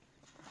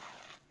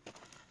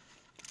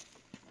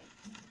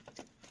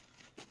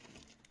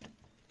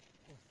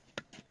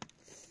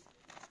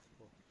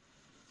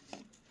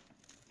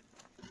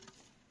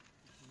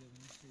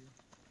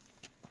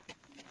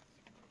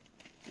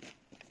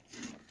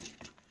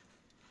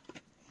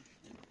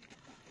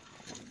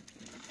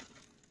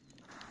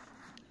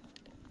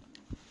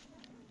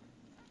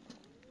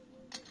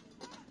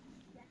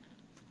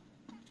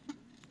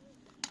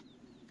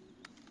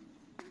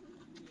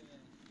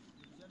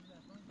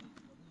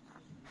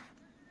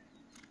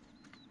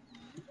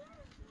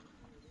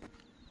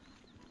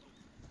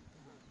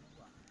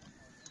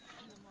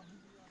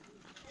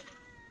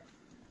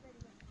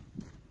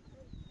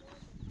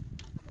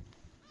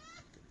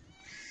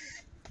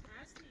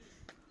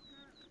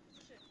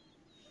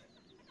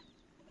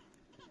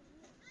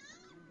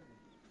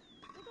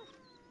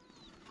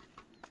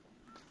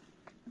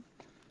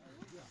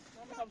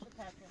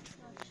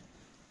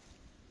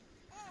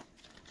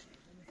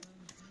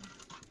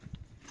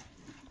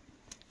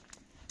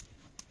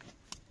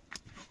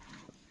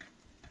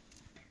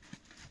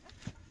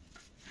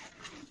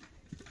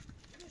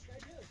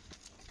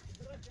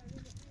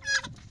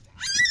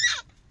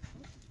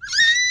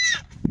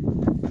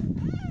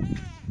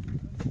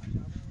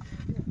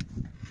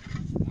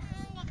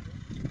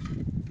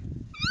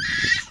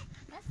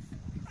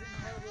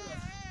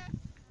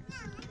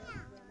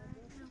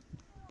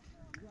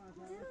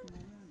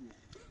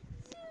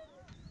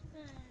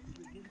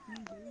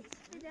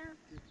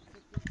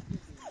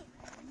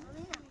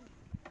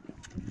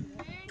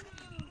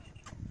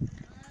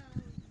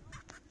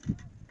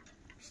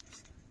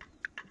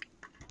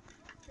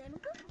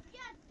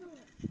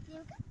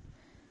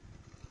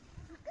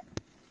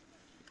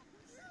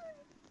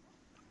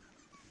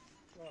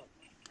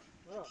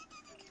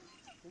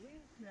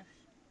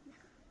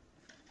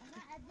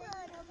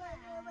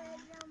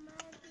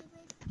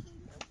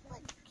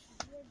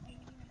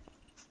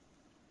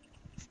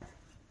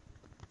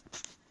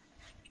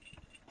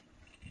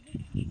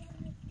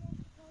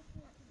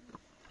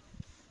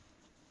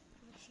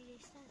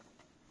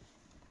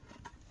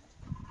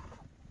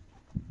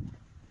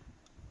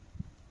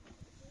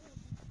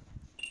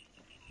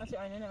هستی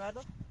آینه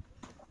نمردم؟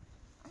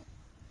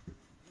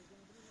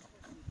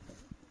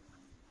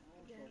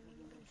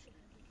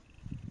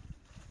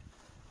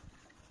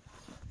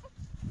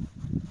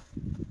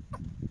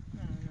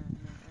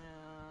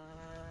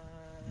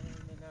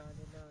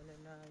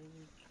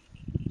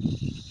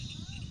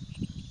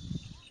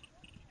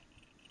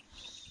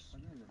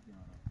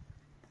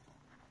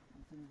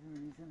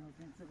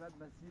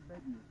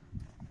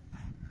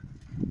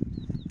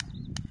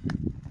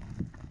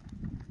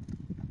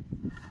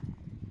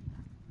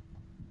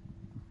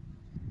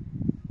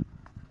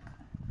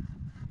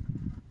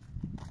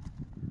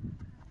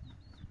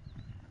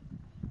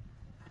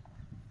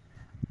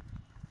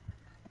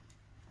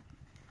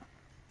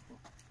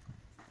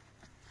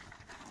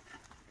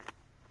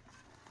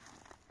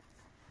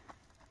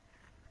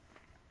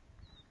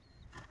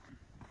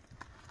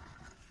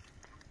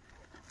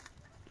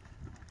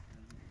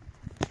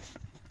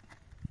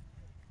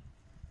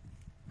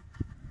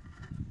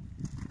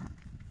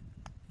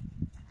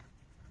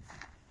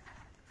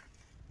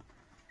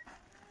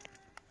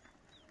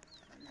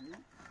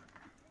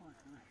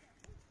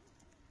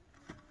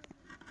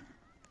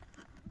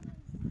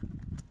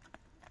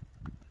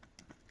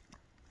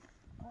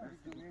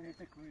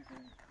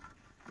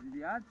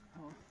 زیاد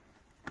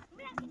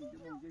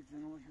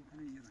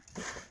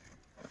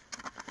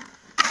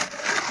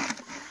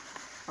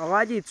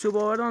آقا دید سو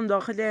باوردم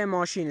داخل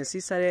ماشین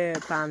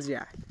 305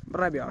 ریال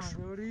برای بیاش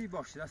دوری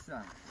باش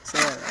دستم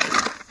سر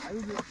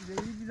ایو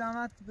بی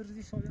زحمت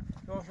بردی شو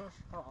باش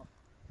ها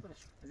برش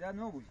زیاد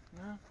نبود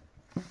نه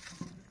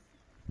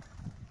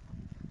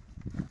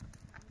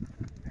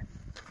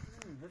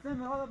حسین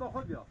مراد با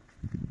خود بیا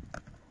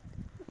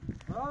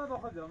مراد با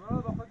خود بیا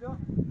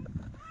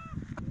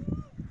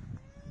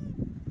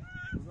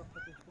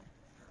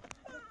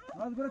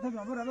مراد برو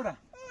تبیان برو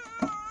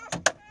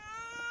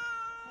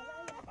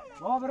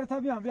برو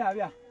تبیان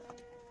بیا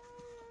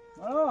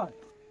مراد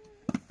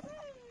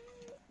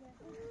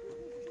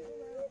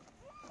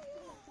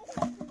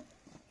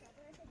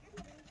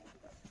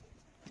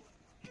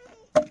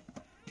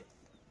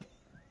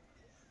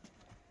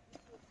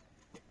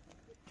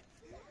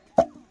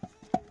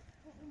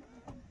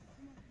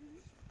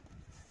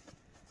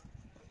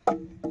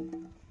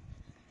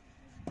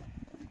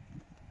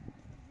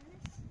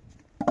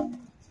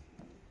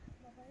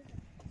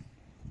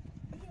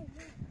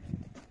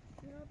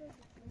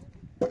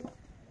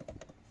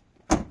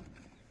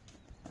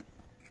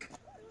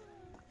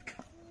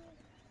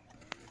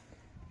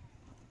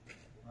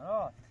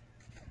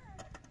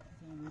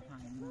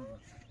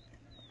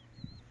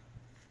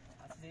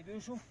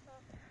بيشوف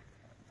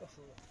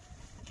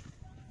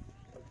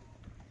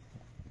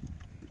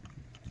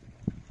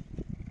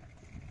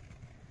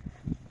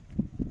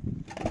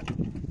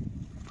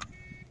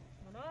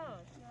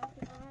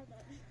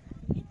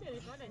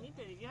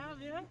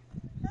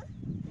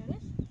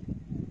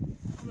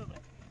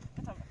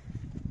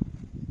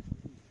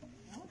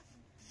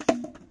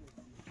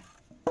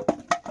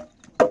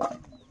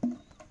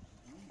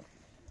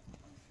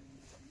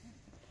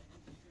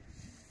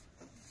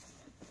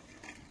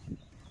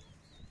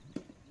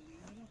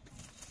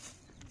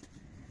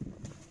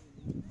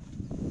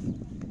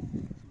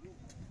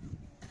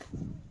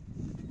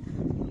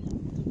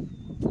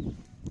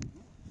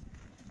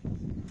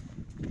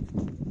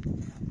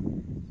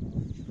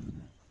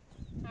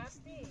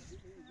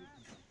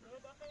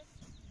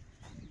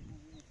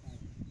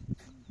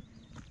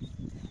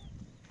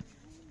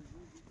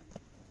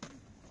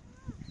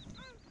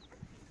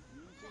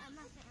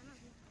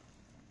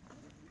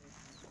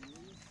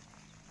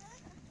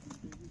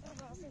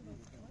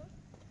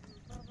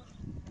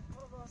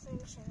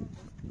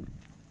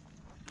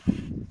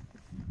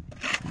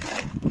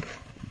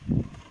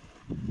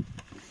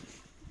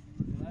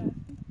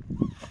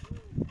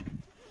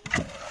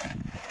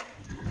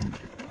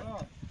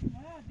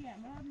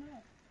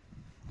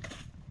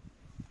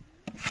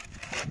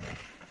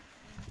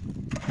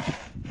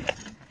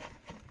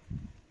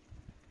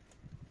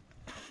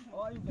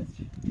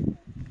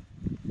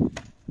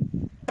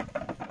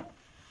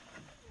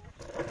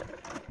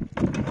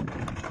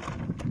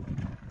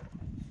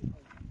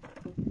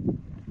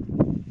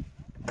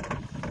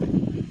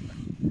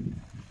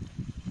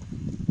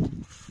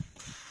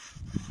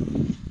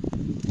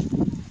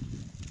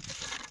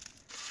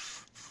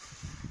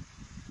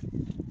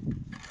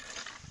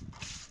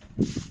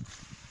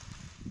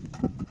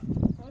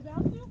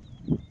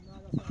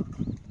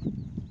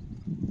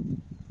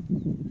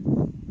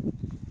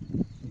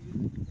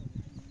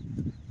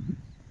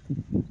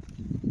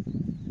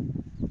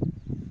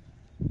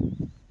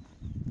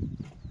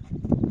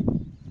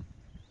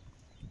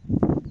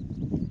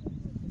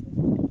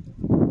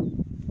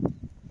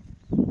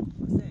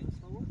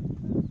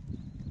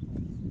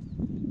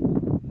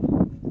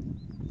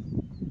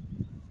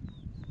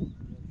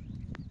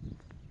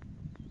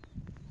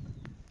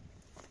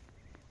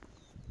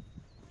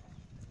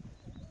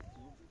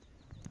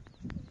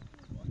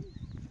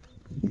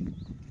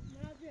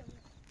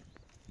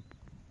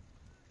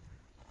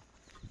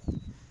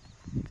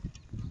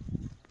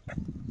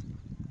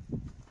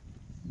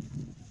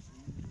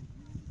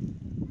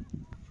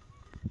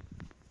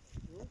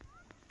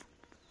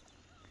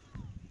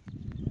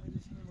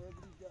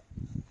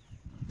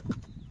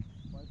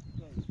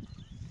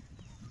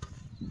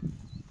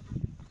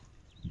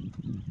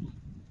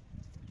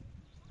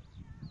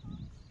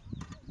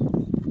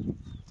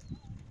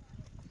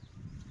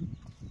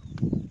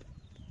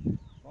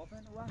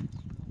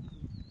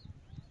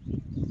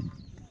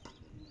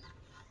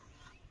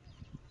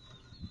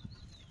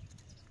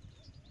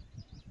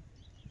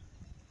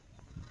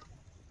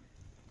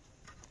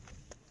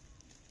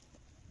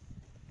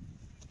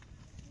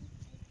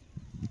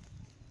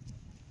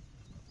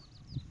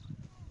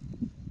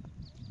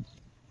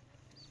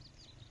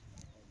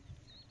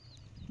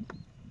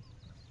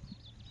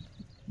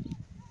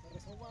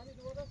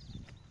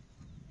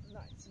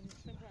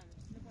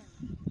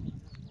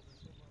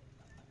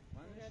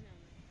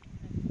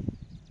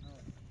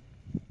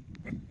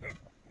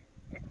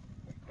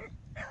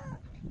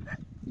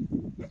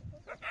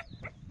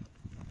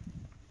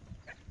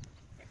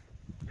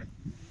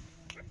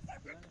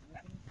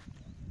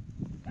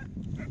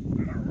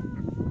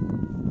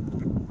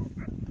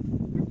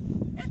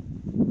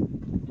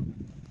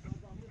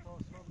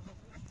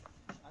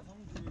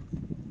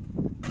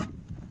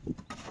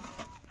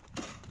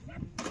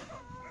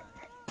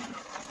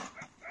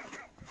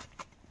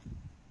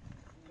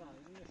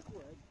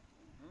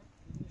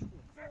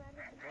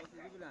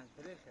نه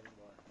تره خیلی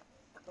باید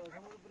تازه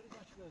مورو برید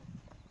نشده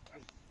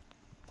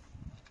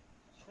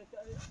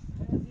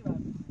خیلی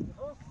برد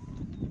ها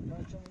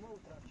بچه ما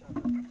اوترم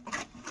شد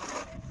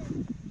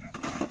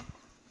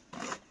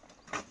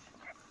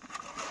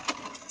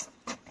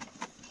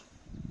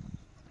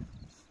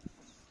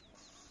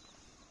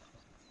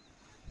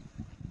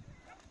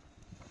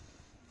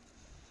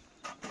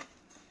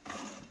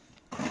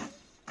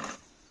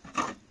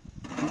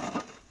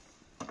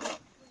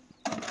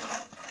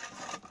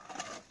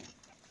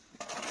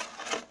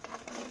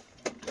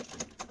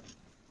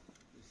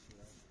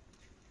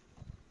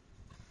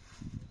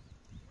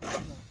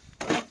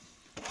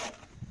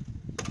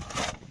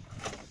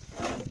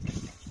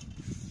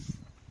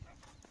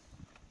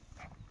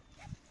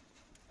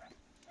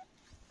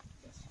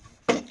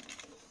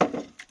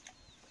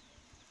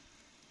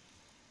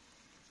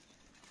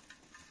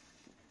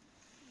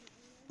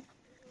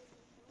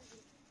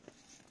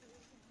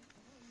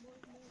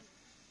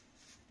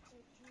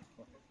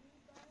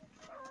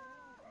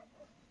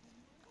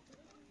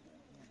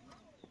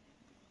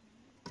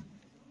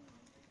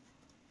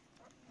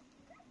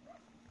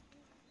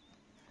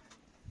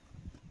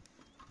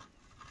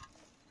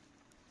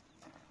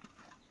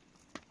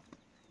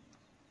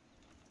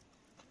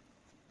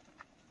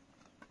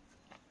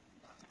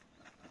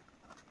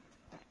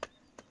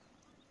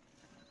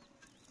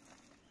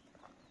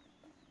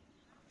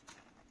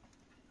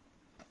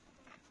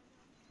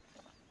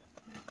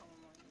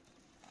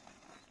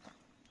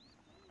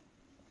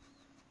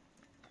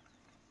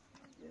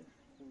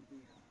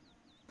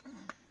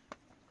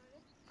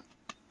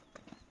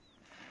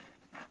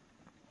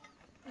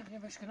یه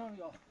بشکنم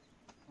یا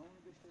همون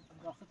بشکنم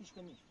داختیش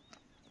کنی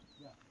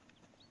یا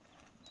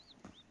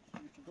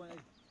چی کنی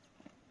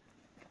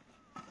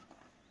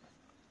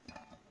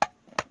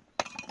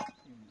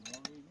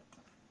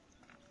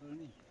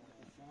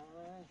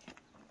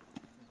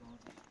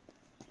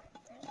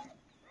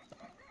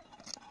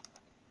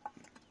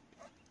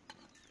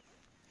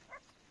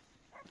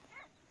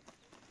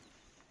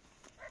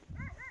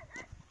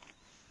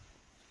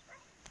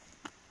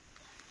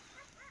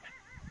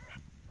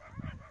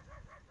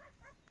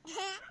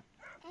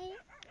این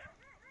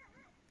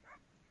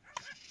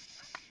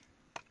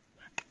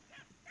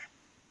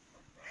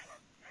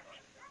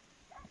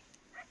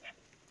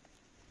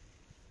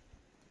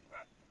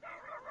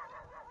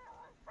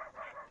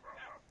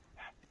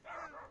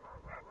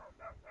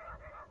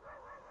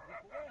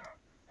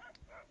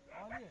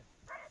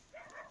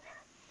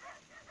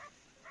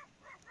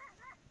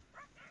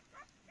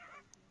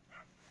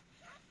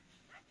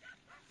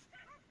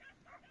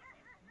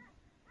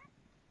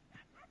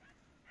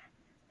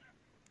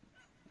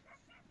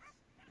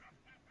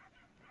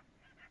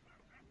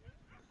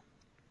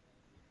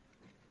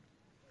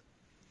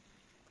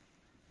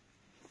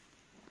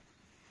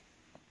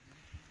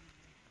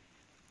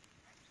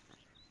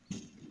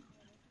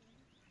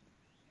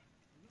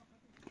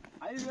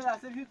علی بیا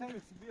دسته بیو تایی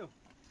بکسی بیو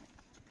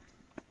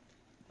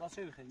دست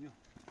چه بخیر بیو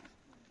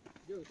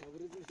بیو تا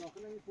برید این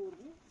داخل نمی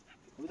پردی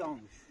خوبی دامون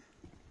بیش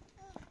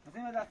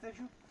مثلا این دسته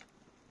شو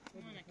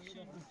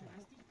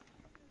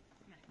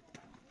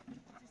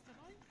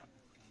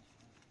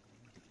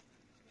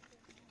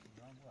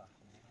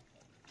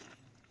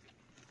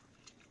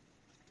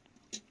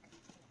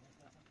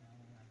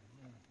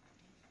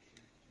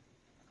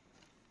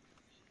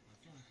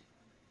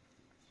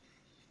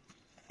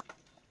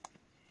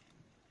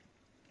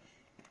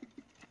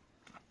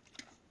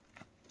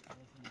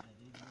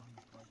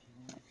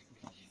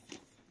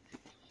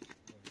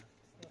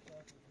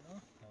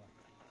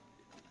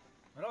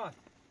مراد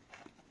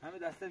همه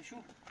دسته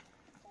بشو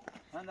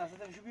من دسته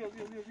بشو بیا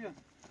بیا بیا بیا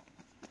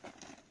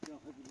بیا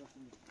خیلی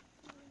بسیم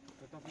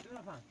تا پیدو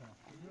نفهم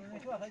کنم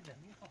نکو خیلی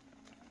میخوام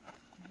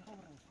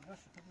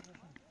باشه خیلی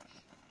باشم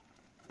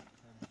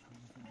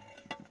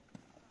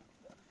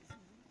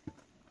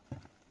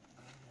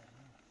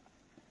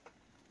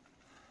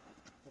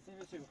حسین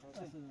بیا چه بخواه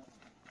حسین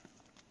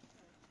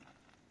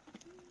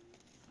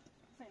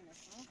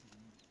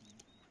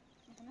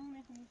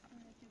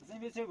حسین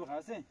بیا چه بخواه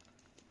حسین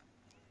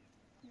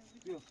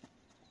بیا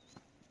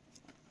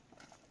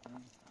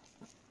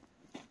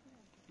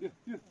بیا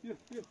بیا بیا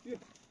بیا بیا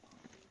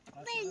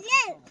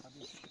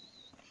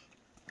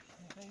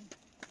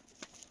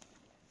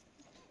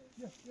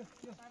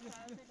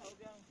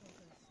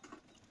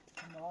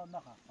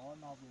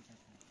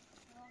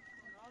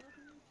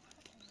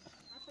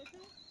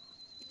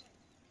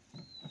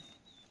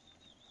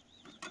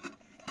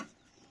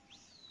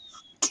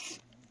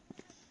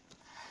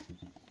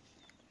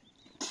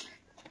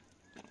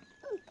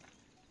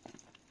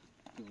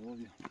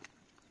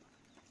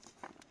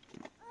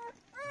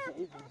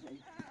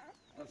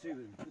Şey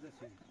verin, bu da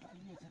şey.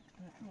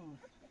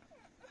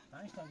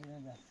 Ben işte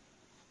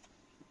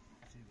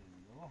bir şey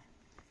verin, o.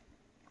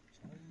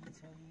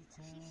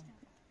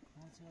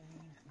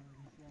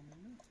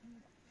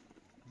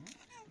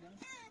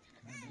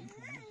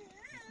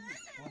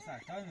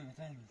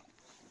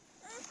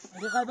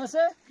 Ali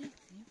kalbası?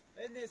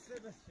 Ben de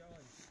istemez ya.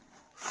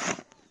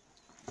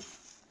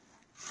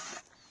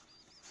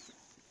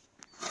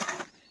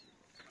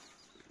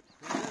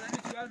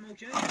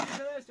 ممکنه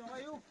نیست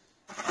آیوب.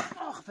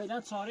 آخ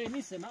فعلا چاره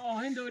نیست. من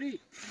آهن داری؟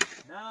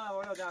 نه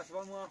والا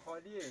دستوان مو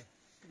خالیه.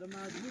 به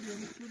مجبور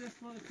یعنی چور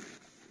استفاده کنی.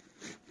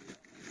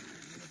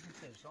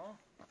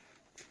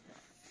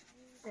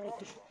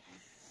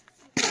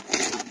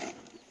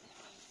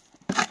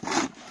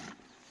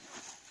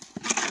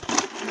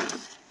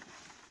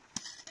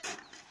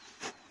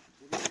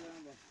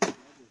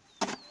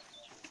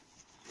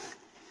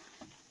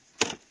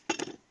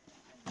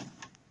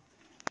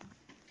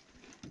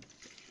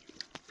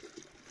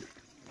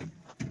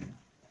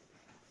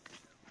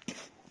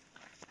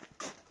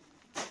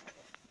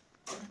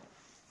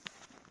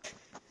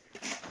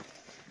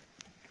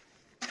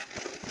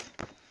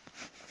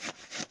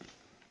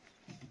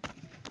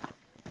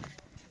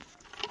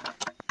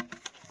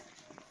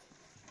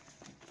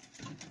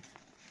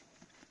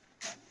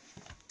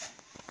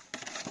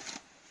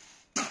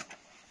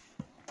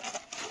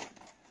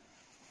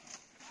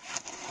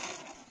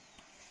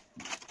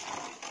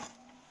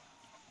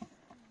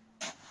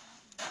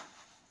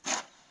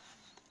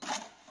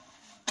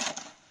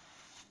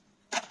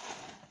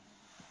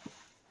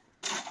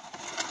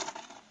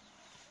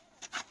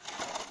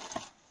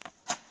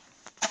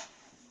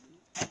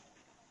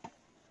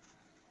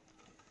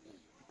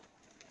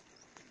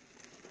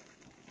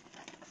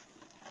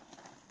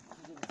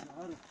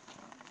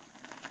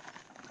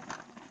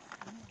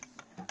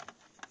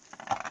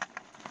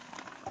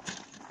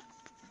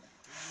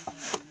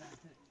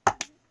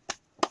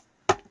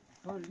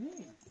 Harbi?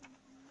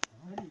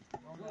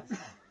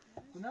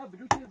 Buna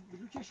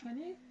blok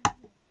eşkeni?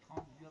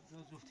 Tam biraz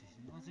zor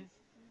teşhin. Nazır.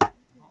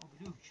 Ma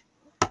blok.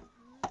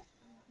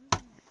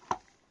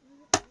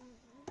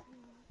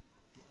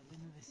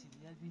 Alın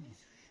vesile biniz.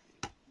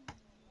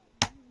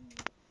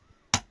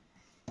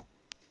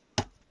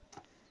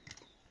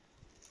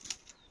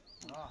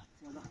 Ah,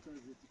 Allah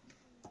razı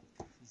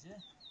size.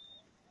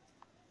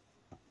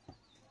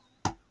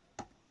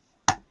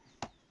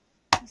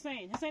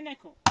 Hüseyin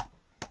neko.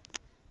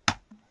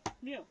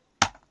 Leo.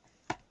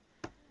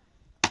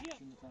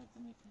 Şimdi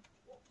tartım ekle.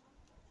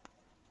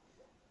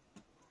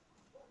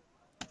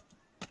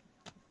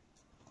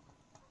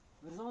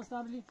 Mirza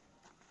استابلی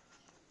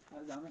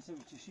از همه سه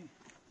بچشی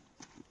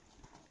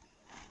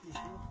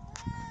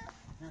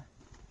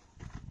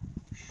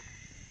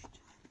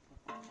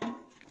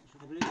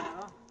شده بلی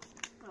نرا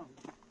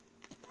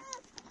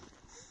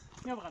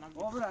نبغنم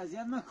بابر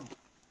اذیت مکن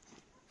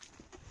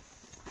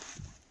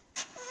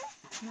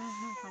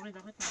نه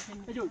داخل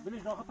اجو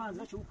بلش داخل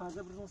 15 چوب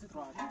 15 برزون ست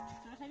راحت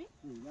چرا خیلی؟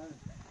 بله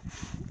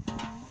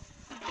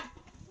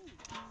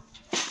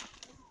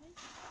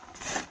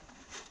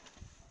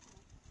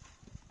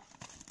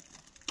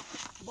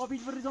با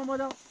بیج بریزم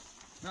بالا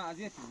نه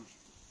اذیت می‌کنی.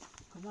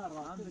 کنار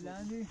راحت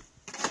بلندی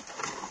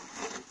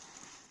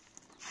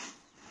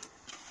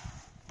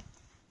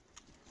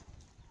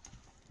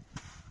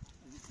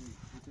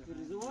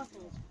بریزو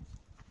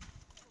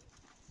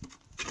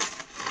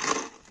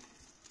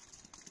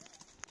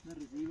نه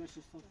ریزی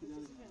باشه صاف کده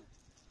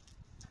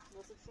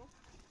نصف شو؟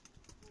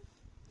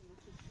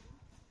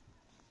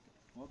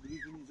 ما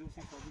بریز می‌زوم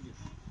سه خوابی گشت.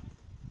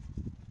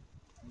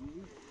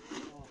 بریزی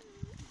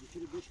بچه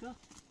بشکا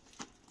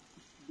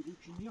بریز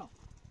چینیا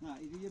نه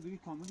ایده یه بریز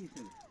کاملی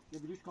خیلی. یه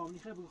بریز کاملی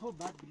خیلی خب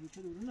بعد بریز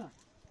چه دورو نه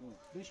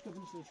بشکا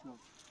بریز بشکا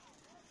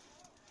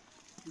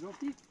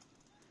گرفتی؟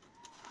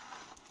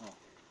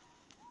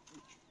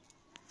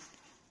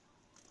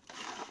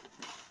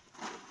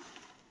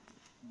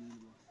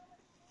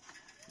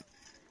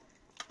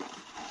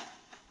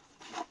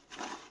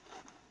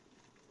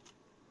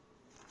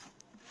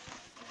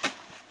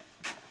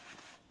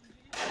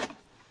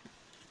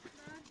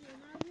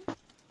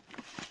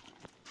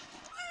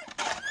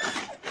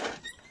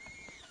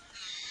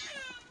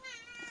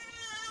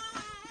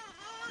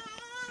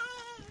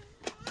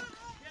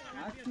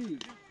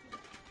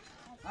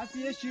 حتی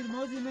یه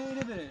شیرمازی نه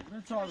اینه بره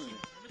من چهار بره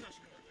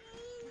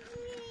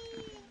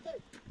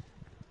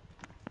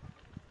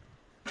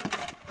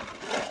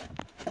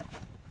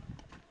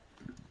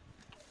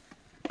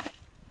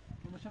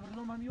مشه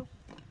برزم همیو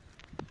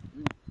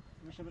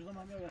مشه برزم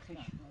همیو یا خیش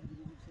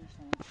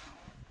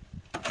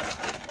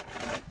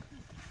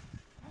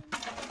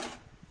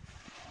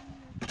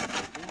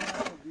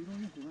بیرون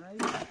نیست من ای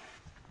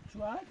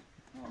شوهر؟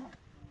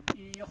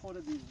 این یه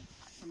خورده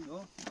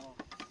بیرون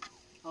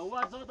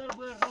اول زاد داره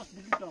باید راست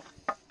بلیت داخل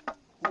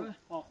خوبه؟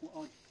 خوب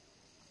عالی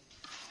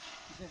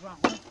میشه فهم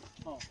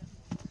خوب؟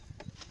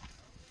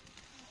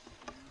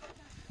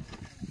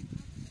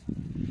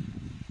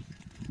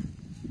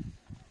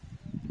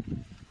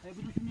 خیلی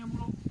بلو که میام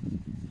برو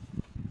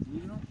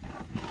میبینم؟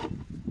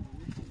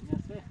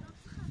 نصفه؟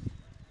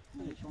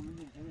 نه شما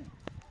میدونی که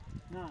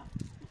نه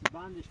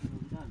بندش کنه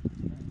بودن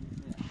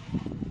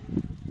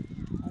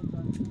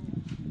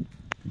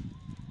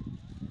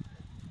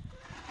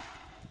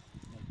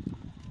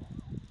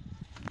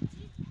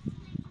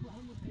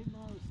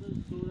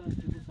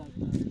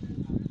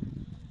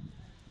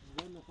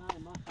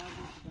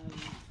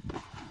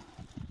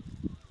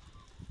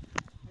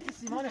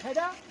سیمان خیلی؟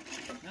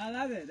 نه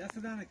نده دست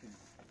در نکنی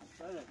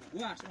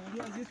واش اون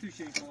رو از یه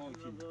توشه این کار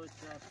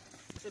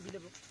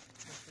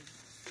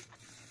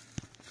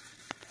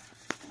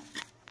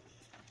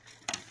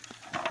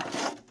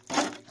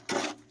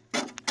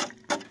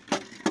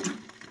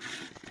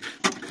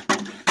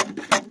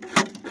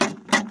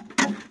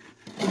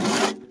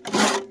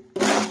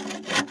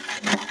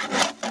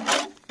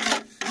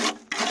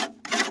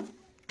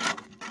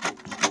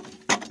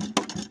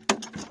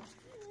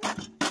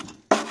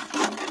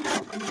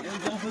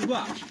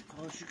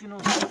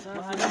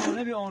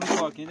نبی اون رو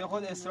کار کنی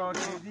خود اصرار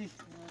کردی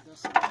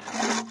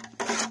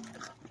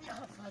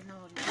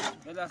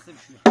به دست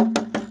بشوی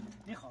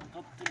میخوام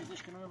تا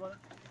تمیزش کنم بالا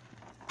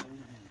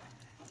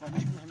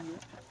فهمیش کنم همیه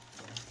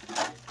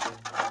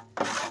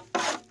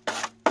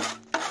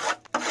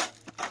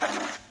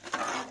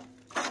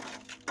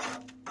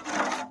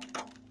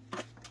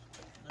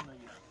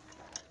نمیگیرم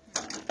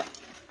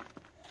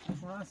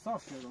شما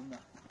صاف کردم نه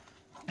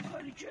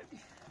کاری کردی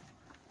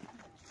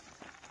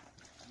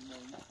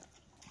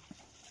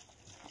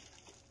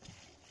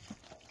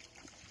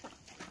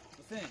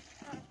حسین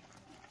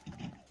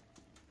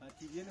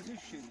تیویه نزوش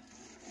شدی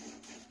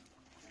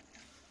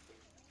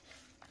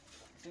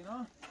حسین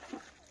ها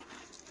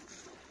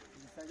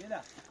سجله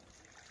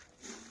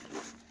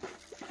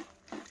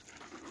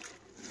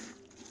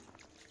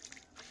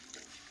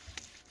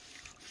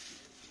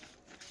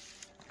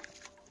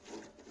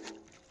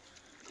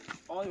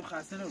آی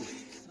خسته نبود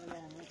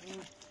سلام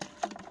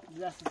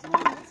دست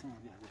زمان دست ما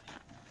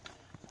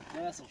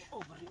بیا دستش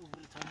اوبری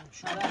تمام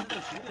شد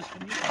دستش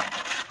کنی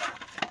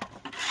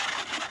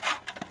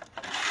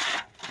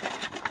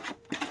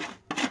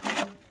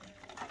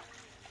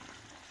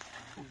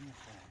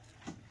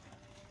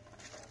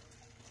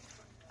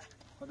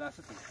خدا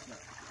ستون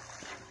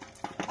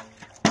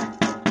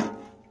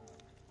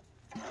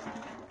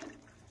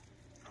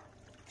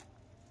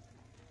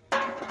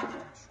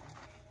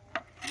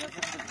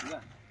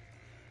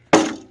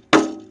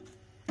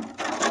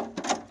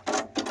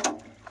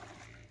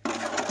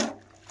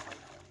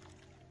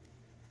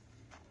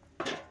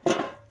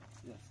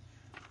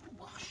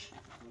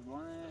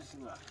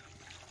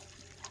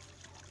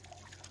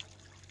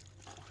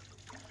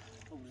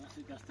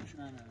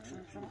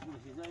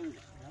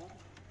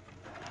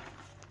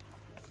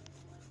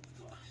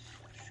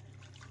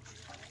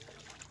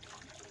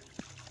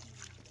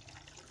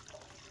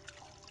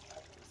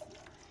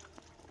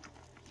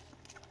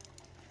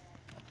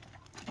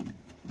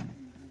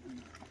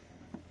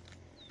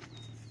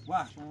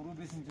واش اون رو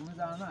بسیم تو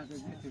مزارنا از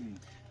دیگه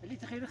اللي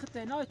تخيل خدت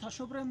هنا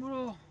تشبر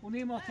مرو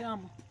وني ما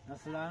تيامو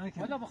اصلا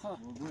که ولا بخا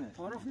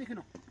تعرف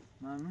نکنو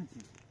ممنونی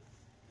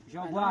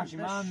جا واش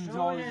من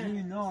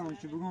جاوی نام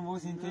چه بگم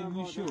واسه این تیم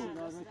میشو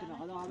لازم کنه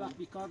حالا وقت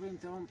بیکار بریم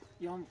تمام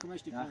یام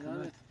کمش دیگه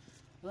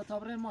حالا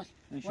تابرین مال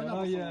ان شاء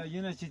الله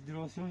یه نچ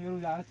دراسون یارو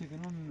دعوت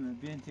کنم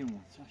بین تیمو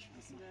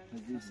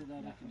عزیز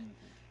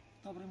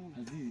تابرین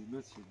عزیز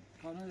بس شد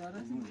قانون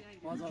داره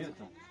باز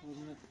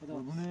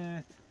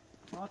قربونت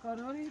ما کار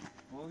داری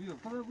آبیو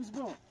خب بوز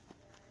برو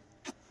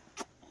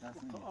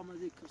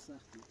آماده کار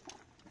سختی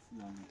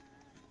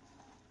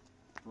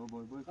سلام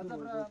بای خدا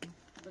برا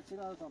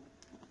بچه‌ها تام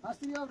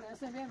هستی یابره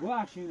اصلا بیم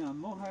واشینا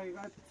ما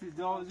حقیقت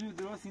دازو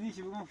درستی نیست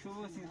بگم شو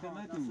واسه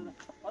خدمتتون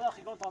حالا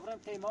خیلی تابرم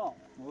تیما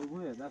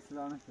قربونت دست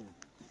لعنت کنه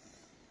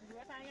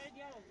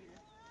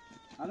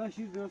حالا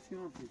شیر درست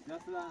کنم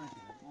دست لعنت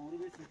کنه ما رو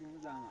بسیم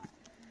زحمت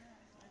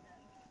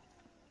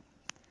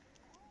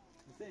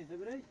حسین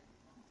تبری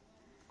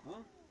ها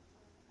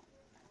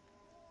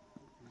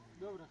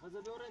دوره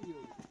خدا دوره دیو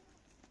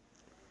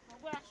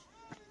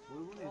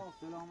قربونت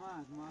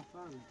سلامت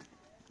موفق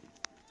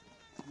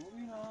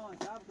مبینا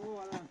شب تو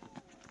الان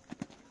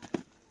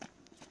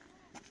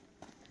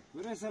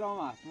بره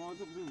سلامت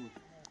مواظب بود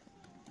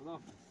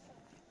خداحافظ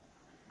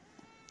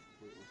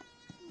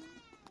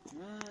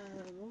نه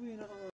مبینا